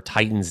Giants or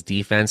Titans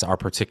defense are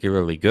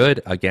particularly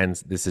good. Again,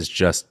 this is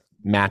just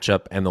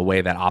matchup and the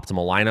way that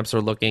optimal lineups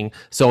are looking.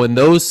 So in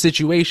those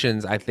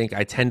situations, I think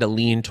I tend to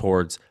lean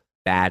towards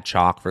bad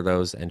chalk for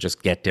those and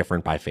just get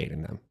different by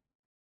fading them.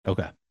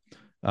 Okay.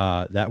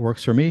 That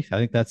works for me. I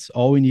think that's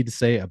all we need to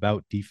say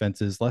about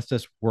defenses. Let's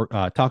just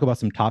talk about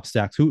some top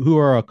stacks. Who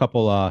are a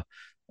couple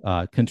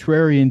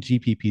contrarian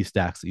GPP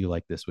stacks that you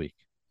like this week?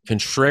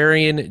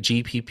 Contrarian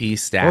GPP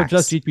stacks. Or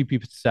just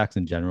GPP stacks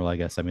in general, I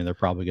guess. I mean, they're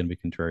probably going to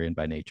be contrarian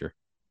by nature.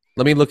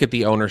 Let me look at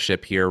the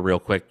ownership here real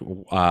quick.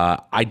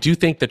 I do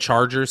think the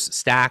Chargers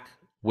stack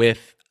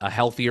with a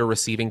healthier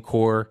receiving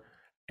core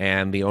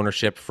and the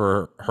ownership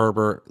for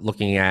Herbert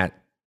looking at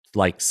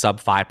like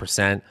sub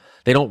 5%.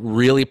 They don't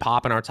really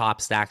pop in our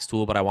top stacks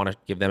tool, but I want to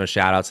give them a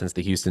shout out since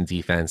the Houston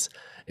defense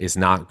is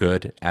not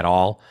good at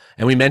all.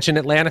 And we mentioned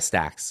Atlanta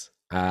stacks.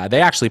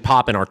 They actually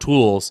pop in our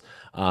tools.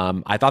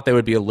 I thought they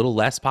would be a little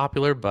less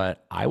popular,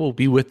 but I will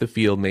be with the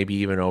field, maybe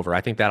even over.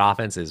 I think that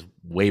offense is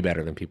way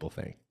better than people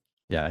think.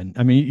 Yeah, and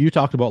I mean, you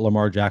talked about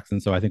Lamar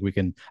Jackson, so I think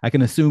I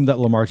can assume that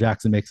Lamar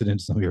Jackson makes it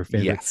into some of your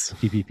favorite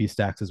GPP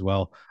stacks as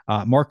well.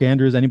 Mark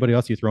Andrews, anybody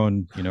else you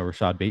throwing,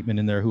 Rashad Bateman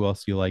in there? Who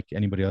else you like?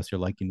 Anybody else you're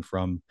liking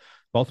from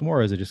Baltimore,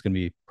 or is it just going to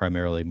be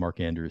primarily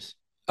Mark Andrews?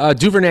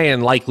 Duvernay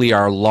and Likely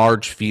are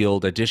large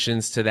field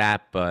additions to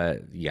that,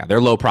 but yeah, they're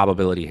low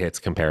probability hits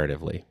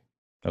comparatively.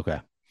 Okay.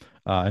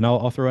 And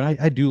I'll throw in,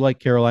 I do like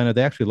Carolina.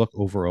 They actually look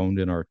over-owned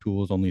in our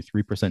tools, only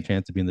 3%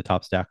 chance of being the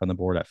top stack on the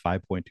board at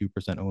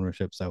 5.2%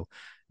 ownership. So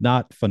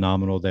not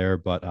phenomenal there,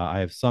 but I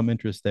have some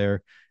interest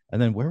there.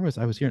 And then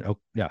I was hearing,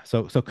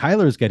 so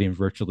Kyler's getting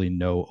virtually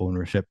no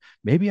ownership.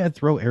 Maybe I'd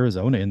throw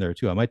Arizona in there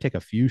too. I might take a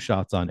few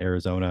shots on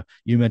Arizona.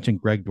 You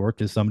mentioned Greg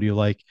Dortch is somebody you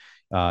like,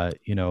 and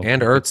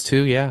Ertz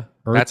too. Yeah.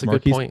 That's a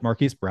good point.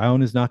 Marquise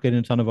Brown is not getting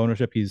a ton of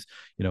ownership. He's,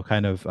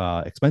 kind of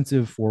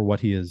expensive for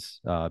what he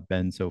has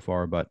been so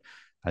far, but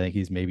I think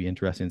he's maybe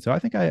interesting. So I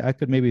think I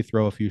could maybe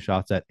throw a few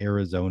shots at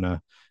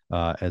Arizona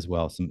as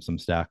well, some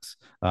stacks.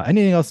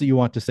 Anything else that you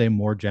want to say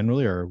more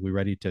generally, or are we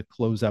ready to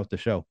close out the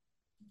show?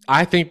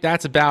 I think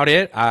that's about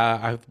it.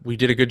 We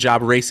did a good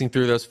job racing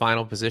through those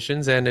final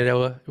positions, and it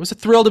was a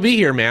thrill to be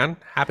here, man.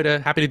 Happy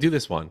to do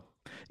this one.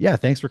 Yeah,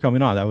 thanks for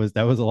coming on.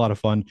 That was a lot of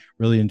fun.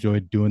 Really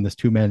enjoyed doing this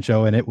 2-man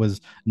show, and it was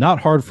not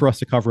hard for us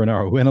to cover an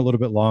hour. We went a little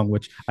bit long,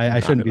 which I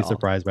shouldn't be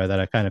surprised by that.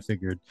 I kind of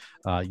figured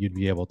you'd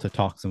be able to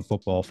talk some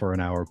football for an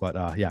hour, but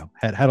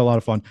had a lot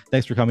of fun.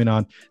 Thanks for coming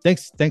on.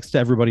 Thanks to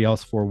everybody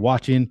else for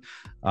watching.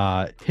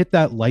 Hit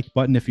that like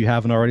button if you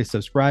haven't already.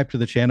 Subscribe to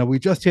the channel. We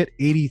just hit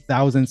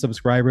 80,000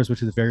 subscribers,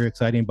 which is very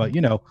exciting, but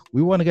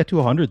we want to get to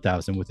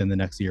 100,000 within the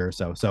next year or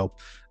so. So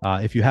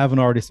If you haven't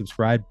already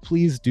subscribed,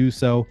 please do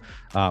so.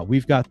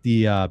 We've got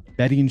the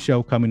betting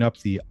show coming up,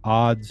 the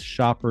Odds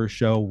Shopper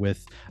show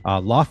with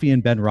Lofty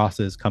and Ben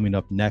Rosses coming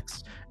up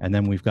next. And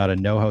then we've got a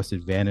No House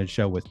Advantage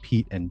show with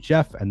Pete and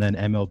Jeff, and then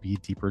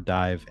MLB Deeper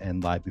Dive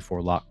and Live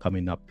Before Lock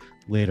coming up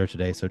later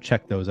today. So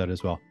check those out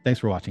as well. Thanks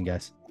for watching,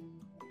 guys.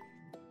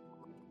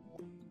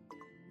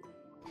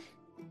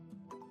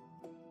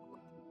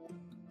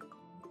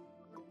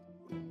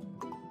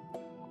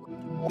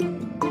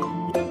 Thank you.